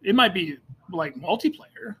 baby. It might be like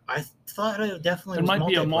multiplayer. I thought it definitely It was might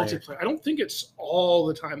be a multiplayer. multiplayer. I don't think it's all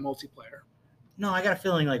the time multiplayer. No, I got a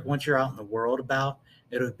feeling like once you're out in the world about,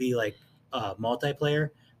 it would be like multiplayer.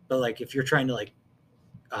 But like if you're trying to like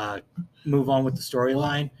move on with the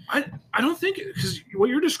storyline, I don't think, because what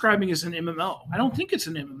you're describing is an MMO. I don't think it's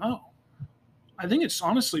an MMO. I think it's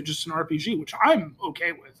honestly just an RPG, which I'm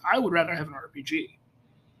okay with. I would rather have an RPG.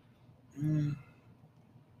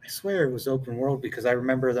 I swear it was open world because I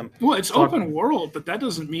remember them. Well, it's open world, but that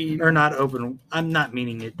doesn't mean Or not open. I'm not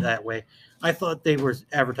meaning it that way. I thought they were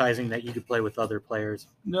advertising that you could play with other players.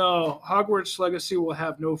 no. Hogwarts Legacy will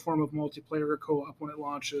have no form of multiplayer or co-op when it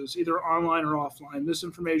launches, either online or offline. This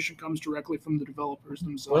information comes directly from the developers Well,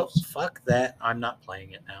 themselves. fuck that. I'm not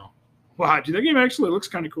playing it now. Wow, dude, that game actually looks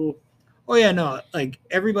kind of cool. Oh yeah, no. Like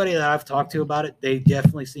everybody that I've talked to about it, they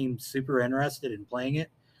definitely seem super interested in playing it,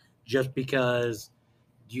 just because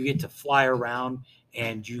you get to fly around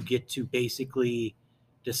and you get to basically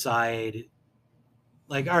decide.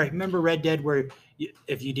 Like, all right, remember Red Dead, where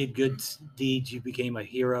if you did good deeds, you became a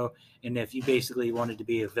hero, and if you basically wanted to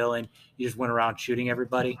be a villain, you just went around shooting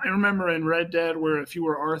everybody. I remember in Red Dead where if you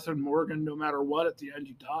were Arthur Morgan, no matter what, at the end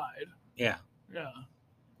you died. Yeah. Yeah.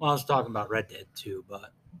 Well, I was talking about Red Dead too,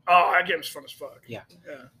 but Oh, that game's fun as fuck. Yeah.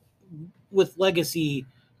 Yeah. with Legacy,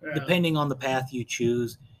 Yeah. depending on the path you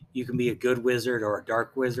choose, you can be a good wizard or a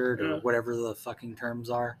dark wizard or Yeah. whatever the fucking terms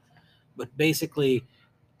are. But basically,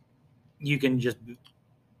 you can just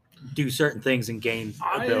do certain things and gain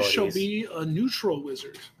I abilities. shall be a neutral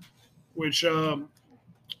wizard, which I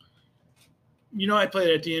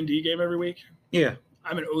play a D&D game every week. Yeah,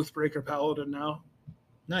 I'm an Oathbreaker Paladin now.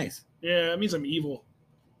 nice. Yeah, that means I'm evil.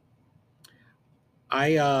 That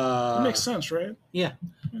That makes sense, right?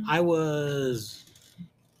 I was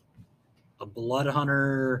a blood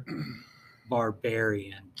hunter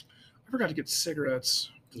barbarian. I forgot to get cigarettes.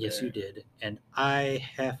 Yes, you did. And I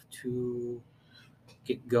have to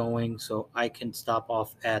get going so I can stop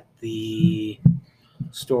off at the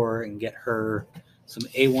store and get her some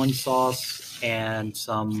A1 sauce and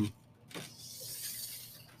some.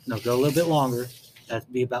 No, go a little bit longer.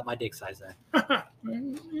 That'd be about my dick size then.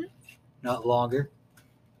 Not longer.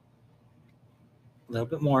 A little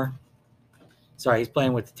bit more. Sorry, he's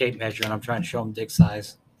playing with the tape measure, and I'm trying to show him dick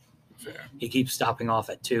size. Fair. He keeps stopping off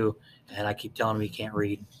at 2, and I keep telling him he can't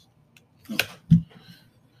read.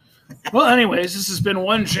 Well, anyways, this has been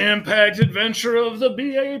one jam-packed adventure of the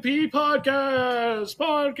BAP podcast.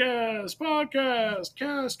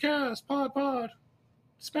 Cast, pod.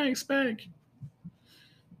 Spank.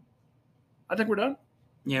 I think we're done.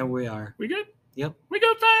 Yeah, we are. We good? Yep. We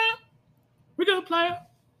good, fam? We good, player?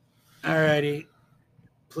 Alrighty.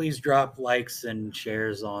 Please drop likes and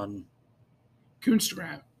shares on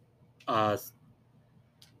Coonstagram.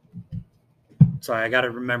 Sorry, I got to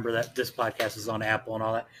remember that this podcast is on Apple and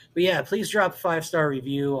all that. But yeah, please drop a 5-star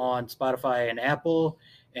review on Spotify and Apple.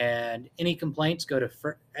 And any complaints, go to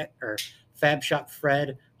Fab Shop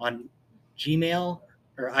Fred on Gmail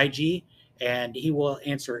or IG, and he will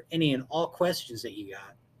answer any and all questions that you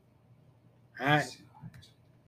got. All right.